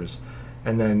coworkers,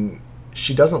 and then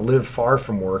she doesn't live far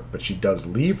from work, but she does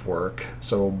leave work.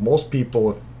 So most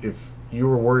people, if you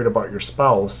were worried about your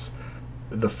spouse,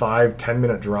 the 5-10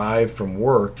 minute drive from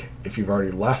work, if you've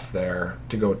already left there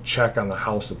to go check on the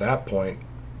house at that point,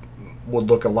 would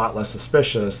look a lot less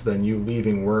suspicious than you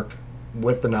leaving work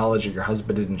with the knowledge that your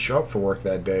husband didn't show up for work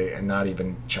that day and not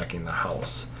even checking the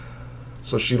house.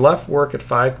 So she left work at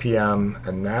 5 p.m.,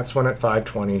 and that's when at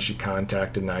 5:20 she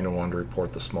contacted 911 to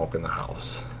report the smoke in the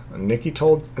house. And Nikki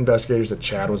told investigators that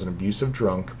Chad was an abusive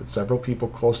drunk, but several people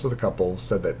close to the couple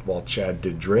said that while Chad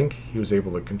did drink, he was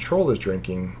able to control his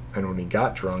drinking, and when he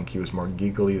got drunk, he was more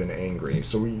giggly than angry.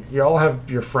 So you all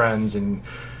have your friends, and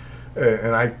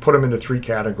I put them into three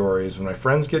categories. When my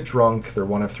friends get drunk, they're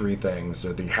one of three things.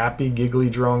 They're the happy, giggly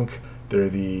drunk, they're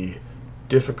the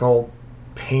difficult,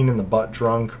 pain-in-the-butt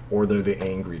drunk, or they're the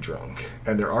angry drunk.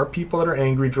 And there are people that are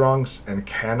angry drunks and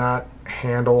cannot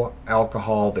handle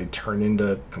alcohol. They turn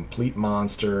into complete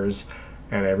monsters,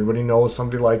 and everybody knows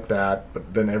somebody like that.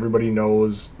 But then everybody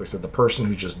knows, like I said, the person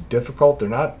who's just difficult. They're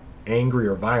not angry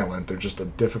or violent. They're just a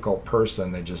difficult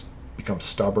person. They just become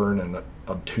stubborn and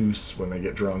obtuse when they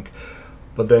get drunk.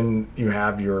 But then you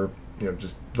have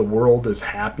just the world is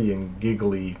happy and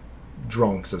giggly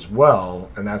drunks as well,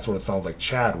 and that's what it sounds like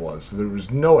Chad was. So there was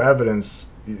no evidence.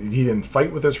 He didn't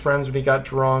fight with his friends when he got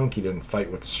drunk. He didn't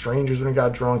fight with strangers when he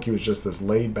got drunk. He was just this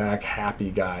laid-back,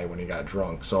 happy guy when he got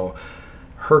drunk. So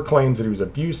her claims that he was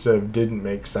abusive didn't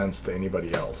make sense to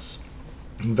anybody else.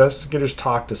 Investigators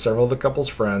talked to several of the couple's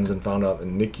friends and found out that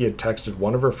Nikki had texted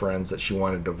one of her friends that she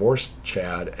wanted to divorce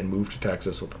Chad and move to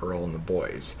Texas with Earl and the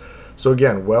boys. So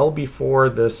again, well before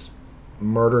this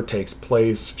murder takes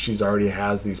place, she's already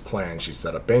has these plans. She's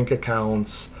set up bank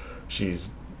accounts, she's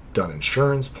done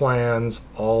insurance plans,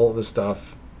 all this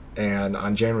stuff. And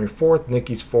on January 4th,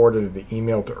 Nikki's forwarded an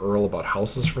email to Earl about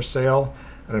houses for sale.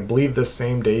 And I believe this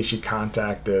same day she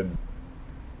contacted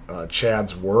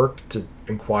Chad's work to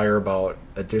inquire about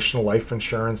additional life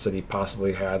insurance that he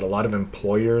possibly had. A lot of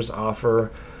employers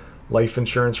offer life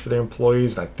insurance for their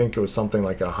employees, and I think it was something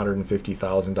like a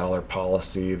 $150,000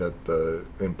 policy that the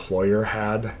employer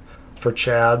had for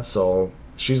Chad. So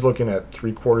she's looking at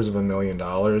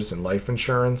 $750,000 in life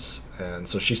insurance, and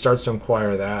so she starts to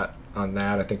inquire on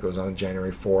that. I think it was on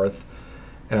January 4th.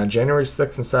 And on January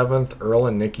 6th and 7th, Earl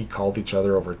and Nikki called each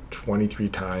other over 23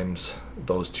 times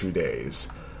those 2 days.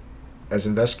 As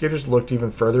investigators looked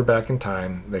even further back in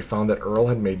time, they found that Earl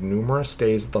had made numerous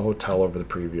stays at the hotel over the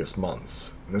previous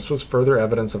months. And this was further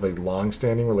evidence of a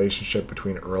long-standing relationship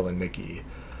between Earl and Nikki.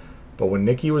 But when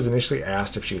Nikki was initially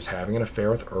asked if she was having an affair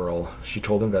with Earl, she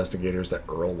told investigators that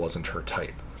Earl wasn't her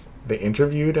type. They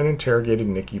interviewed and interrogated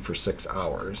Nikki for 6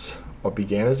 hours. What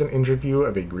began as an interview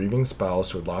of a grieving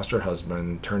spouse who had lost her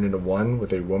husband turned into one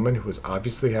with a woman who was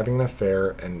obviously having an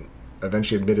affair and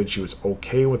eventually admitted she was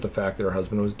okay with the fact that her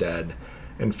husband was dead,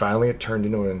 and finally it turned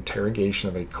into an interrogation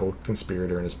of a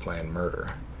co-conspirator in his planned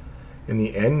murder. In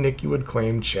the end, Nikki would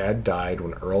claim Chad died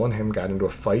when Earl and him got into a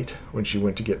fight when she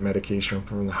went to get medication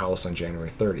from the house on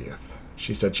January 30th.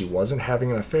 She said she wasn't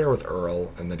having an affair with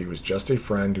Earl and that he was just a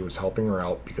friend who was helping her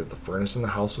out because the furnace in the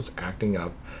house was acting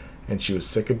up and she was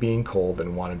sick of being cold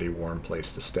and wanted a warm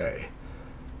place to stay.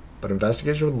 But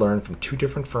investigators would learn from 2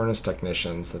 different furnace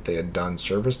technicians that they had done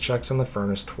service checks on the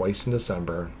furnace twice in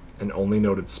December and only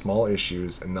noted small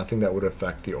issues and nothing that would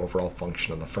affect the overall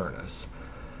function of the furnace.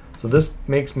 So this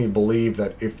makes me believe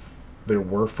that if there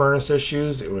were furnace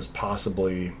issues, it was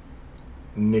possibly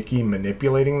Nikki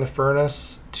manipulating the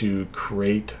furnace to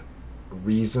create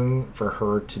reason for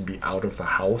her to be out of the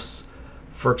house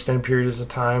for extended periods of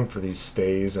time for these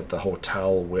stays at the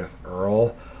hotel with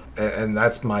Earl. And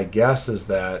that's my guess, is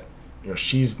that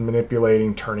she's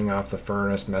manipulating, turning off the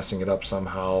furnace, messing it up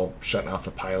somehow, shutting off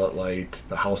the pilot light.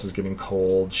 The house is getting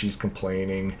cold. She's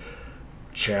complaining.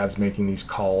 Chad's making these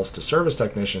calls to service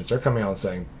technicians. They're coming out and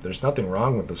saying there's nothing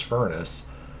wrong with this furnace.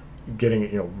 Getting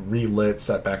it, relit,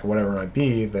 set back, or whatever it might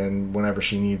be. Then whenever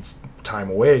she needs time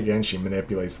away again, she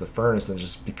manipulates the furnace and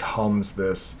just becomes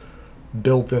this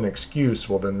built-in excuse.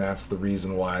 Well, then that's the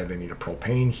reason why they need a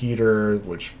propane heater,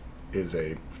 which is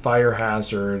a fire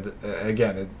hazard.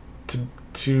 Again,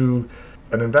 to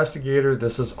an investigator,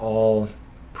 this is all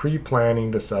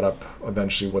pre-planning to set up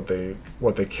eventually what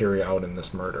they carry out in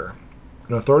this murder.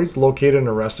 And authorities located and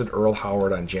arrested Earl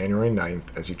Howard on January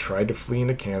 9th as he tried to flee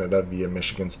into Canada via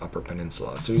Michigan's Upper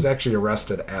Peninsula. So he was actually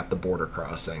arrested at the border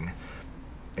crossing.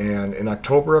 And in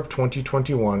October of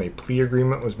 2021, a plea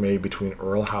agreement was made between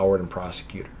Earl Howard and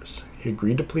prosecutors. He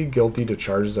agreed to plead guilty to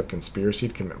charges of conspiracy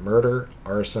to commit murder,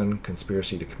 arson,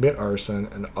 conspiracy to commit arson,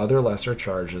 and other lesser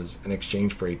charges in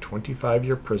exchange for a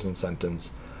 25-year prison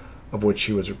sentence, of which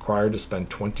he was required to spend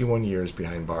 21 years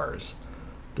behind bars.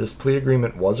 This plea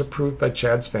agreement was approved by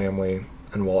Chad's family,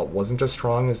 and while it wasn't as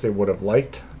strong as they would have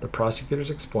liked, the prosecutors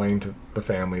explained to the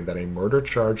family that a murder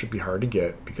charge would be hard to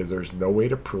get because there's no way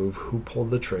to prove who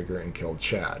pulled the trigger and killed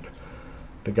Chad.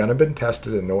 The gun had been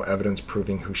tested and no evidence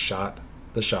proving who shot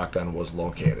the shotgun was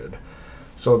located.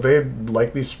 So they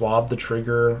likely swabbed the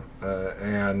trigger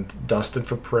and dusted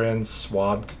for prints,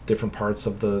 swabbed different parts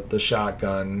of the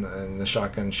shotgun and the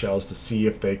shotgun shells to see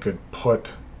if they could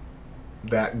put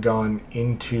that gun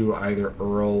into either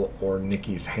Earl or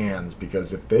Nikki's hands,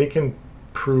 because if they can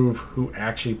prove who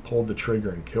actually pulled the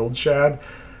trigger and killed Chad,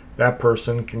 that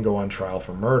person can go on trial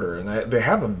for murder. And they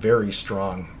have a very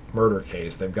strong murder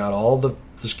case. They've got all the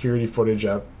security footage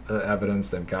evidence.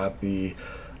 They've got the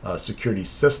security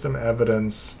system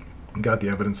evidence. Got the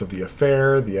evidence of the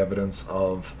affair, the evidence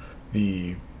of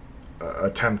the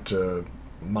attempt to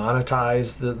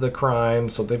monetize the crime.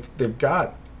 So they've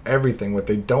got everything. What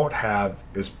they don't have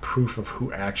is proof of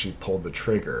who actually pulled the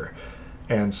trigger.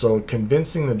 And so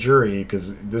convincing the jury,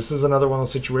 because this is another one of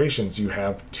those situations, you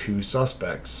have two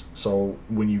suspects. So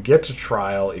when you get to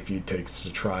trial, if you take this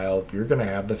to trial, you're going to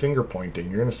have the finger pointing.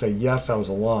 You're going to say, yes, I was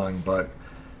along, but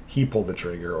he pulled the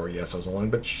trigger, or yes, I was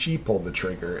along, but she pulled the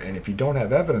trigger. And if you don't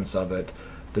have evidence of it,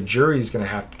 the jury is going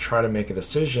to have to try to make a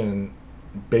decision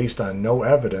based on no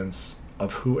evidence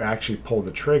of who actually pulled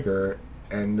the trigger.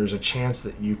 And there's a chance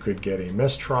that you could get a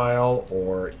mistrial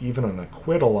or even an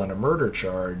acquittal on a murder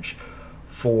charge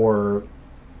for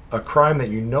a crime that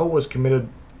you know was committed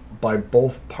by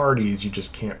both parties. You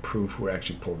just can't prove who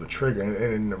actually pulled the trigger.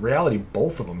 And in reality,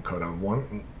 both of them could have.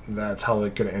 That's how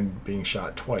it could end being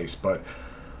shot twice. But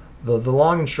the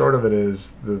long and short of it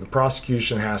is the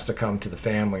prosecution has to come to the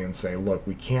family and say, look,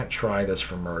 we can't try this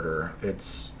for murder.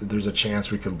 There's a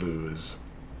chance we could lose.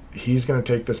 He's going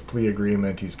to take this plea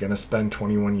agreement. He's going to spend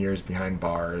 21 years behind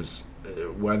bars.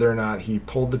 Whether or not he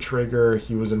pulled the trigger,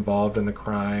 he was involved in the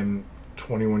crime,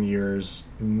 21 years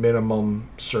minimum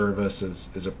service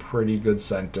is a pretty good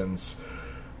sentence.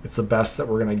 It's the best that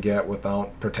we're going to get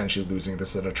without potentially losing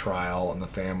this at a trial, and the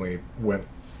family went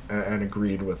and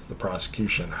agreed with the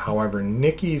prosecution. However,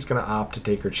 Nikki's going to opt to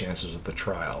take her chances with the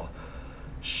trial.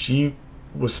 She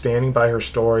was standing by her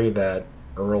story that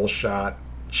Earl shot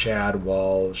Chad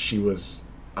while she was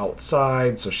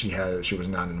outside, so she was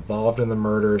not involved in the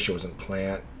murder. She wasn't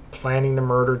planning to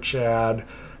murder Chad,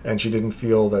 and she didn't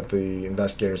feel that the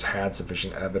investigators had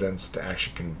sufficient evidence to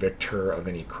actually convict her of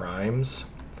any crimes.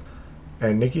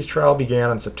 And Nikki's trial began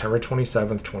on September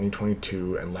 27th,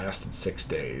 2022, and lasted 6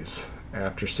 days.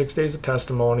 After 6 days of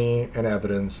testimony and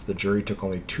evidence, the jury took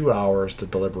only 2 hours to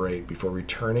deliberate before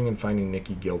returning and finding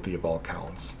Nikki guilty of all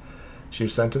counts. She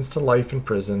was sentenced to life in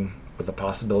prison with the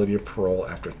possibility of parole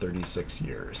after 36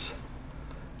 years.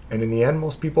 And in the end,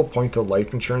 most people point to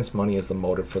life insurance money as the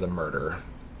motive for the murder.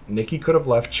 Nikki could have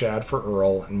left Chad for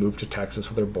Earl and moved to Texas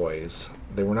with her boys.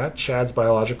 They were not Chad's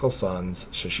biological sons,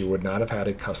 so she would not have had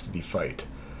a custody fight.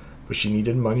 But she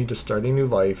needed money to start a new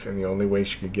life, and the only way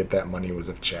she could get that money was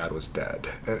if Chad was dead.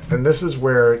 And this is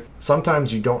where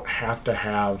sometimes you don't have to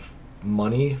have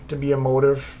money to be a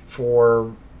motive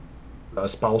for a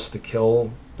spouse to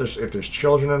kill. If there's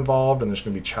children involved and there's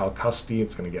going to be child custody,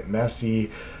 it's going to get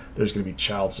messy. There's going to be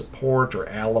child support or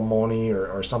alimony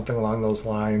or something along those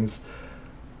lines.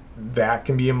 That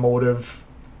can be a motive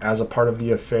as a part of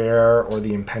the affair or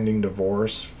the impending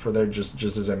divorce. For their just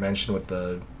as I mentioned with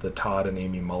the Todd and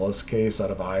Amy Mullis case out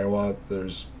of Iowa,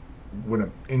 there's when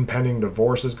an impending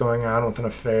divorce is going on with an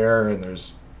affair and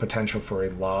there's potential for a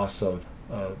loss of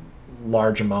a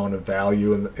large amount of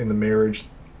value in the marriage,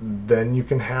 then you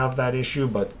can have that issue.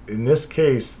 But in this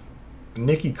case,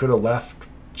 Nikki could have left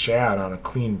Chad on a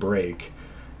clean break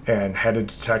and headed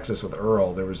to Texas with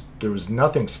Earl. There was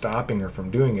nothing stopping her from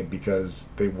doing it because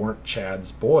they weren't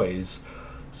Chad's boys.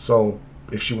 So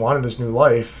if she wanted this new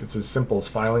life, it's as simple as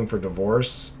filing for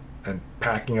divorce and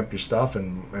packing up your stuff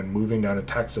and moving down to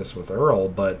Texas with Earl.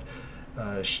 But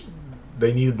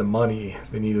they needed the money.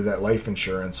 They needed that life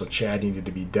insurance. So Chad needed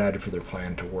to be dead for their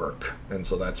plan to work. And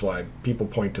so that's why people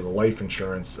point to the life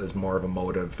insurance as more of a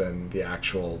motive than the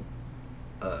actual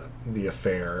the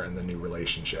affair and the new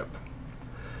relationship.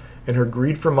 And her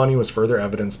greed for money was further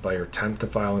evidenced by her attempt to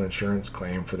file an insurance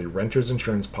claim for the renter's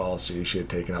insurance policy she had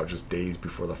taken out just days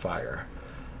before the fire.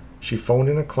 She phoned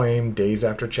in a claim days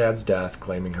after Chad's death,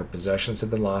 claiming her possessions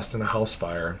had been lost in a house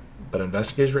fire, but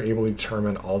investigators were able to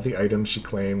determine all the items she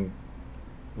claimed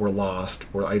were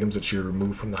lost were items that she had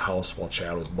removed from the house while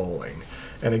Chad was bowling.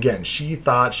 And again, she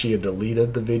thought she had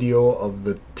deleted the video of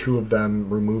the two of them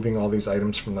removing all these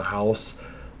items from the house.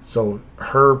 So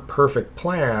her perfect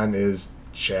plan is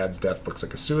Chad's death looks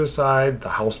like a suicide, the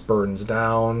house burns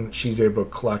down, she's able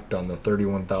to collect on the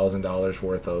 $31,000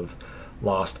 worth of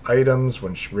lost items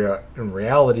when in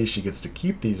reality she gets to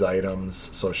keep these items.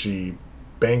 So she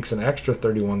banks an extra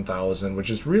 $31,000, which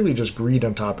is really just greed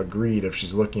on top of greed if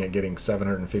she's looking at getting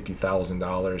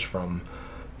 $750,000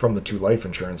 from the two life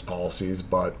insurance policies.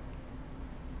 But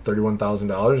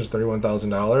 $31,000 is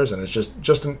 $31,000, and it's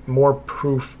just more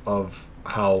proof of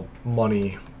how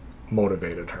money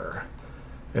motivated her.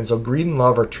 And so greed and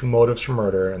love are two motives for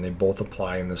murder, and they both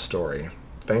apply in this story.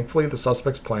 Thankfully, the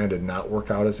suspect's plan did not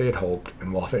work out as they had hoped,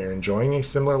 and while they are enjoying a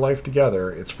similar life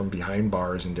together, it's from behind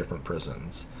bars in different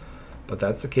prisons. But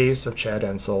that's the case of Chad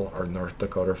Entzel, our North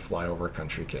Dakota flyover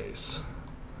country case.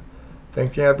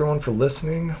 Thank you everyone for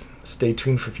listening. Stay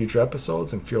tuned for future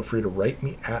episodes, and feel free to write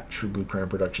me at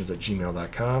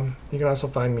truebluecrimeproductions@gmail.com. You can also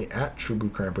find me at True Blue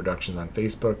Crime Productions on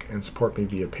Facebook, and support me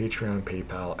via Patreon and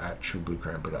PayPal at True Blue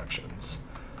Crime Productions.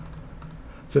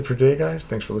 That's it for today, guys.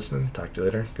 Thanks for listening. Talk to you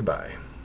later. Goodbye.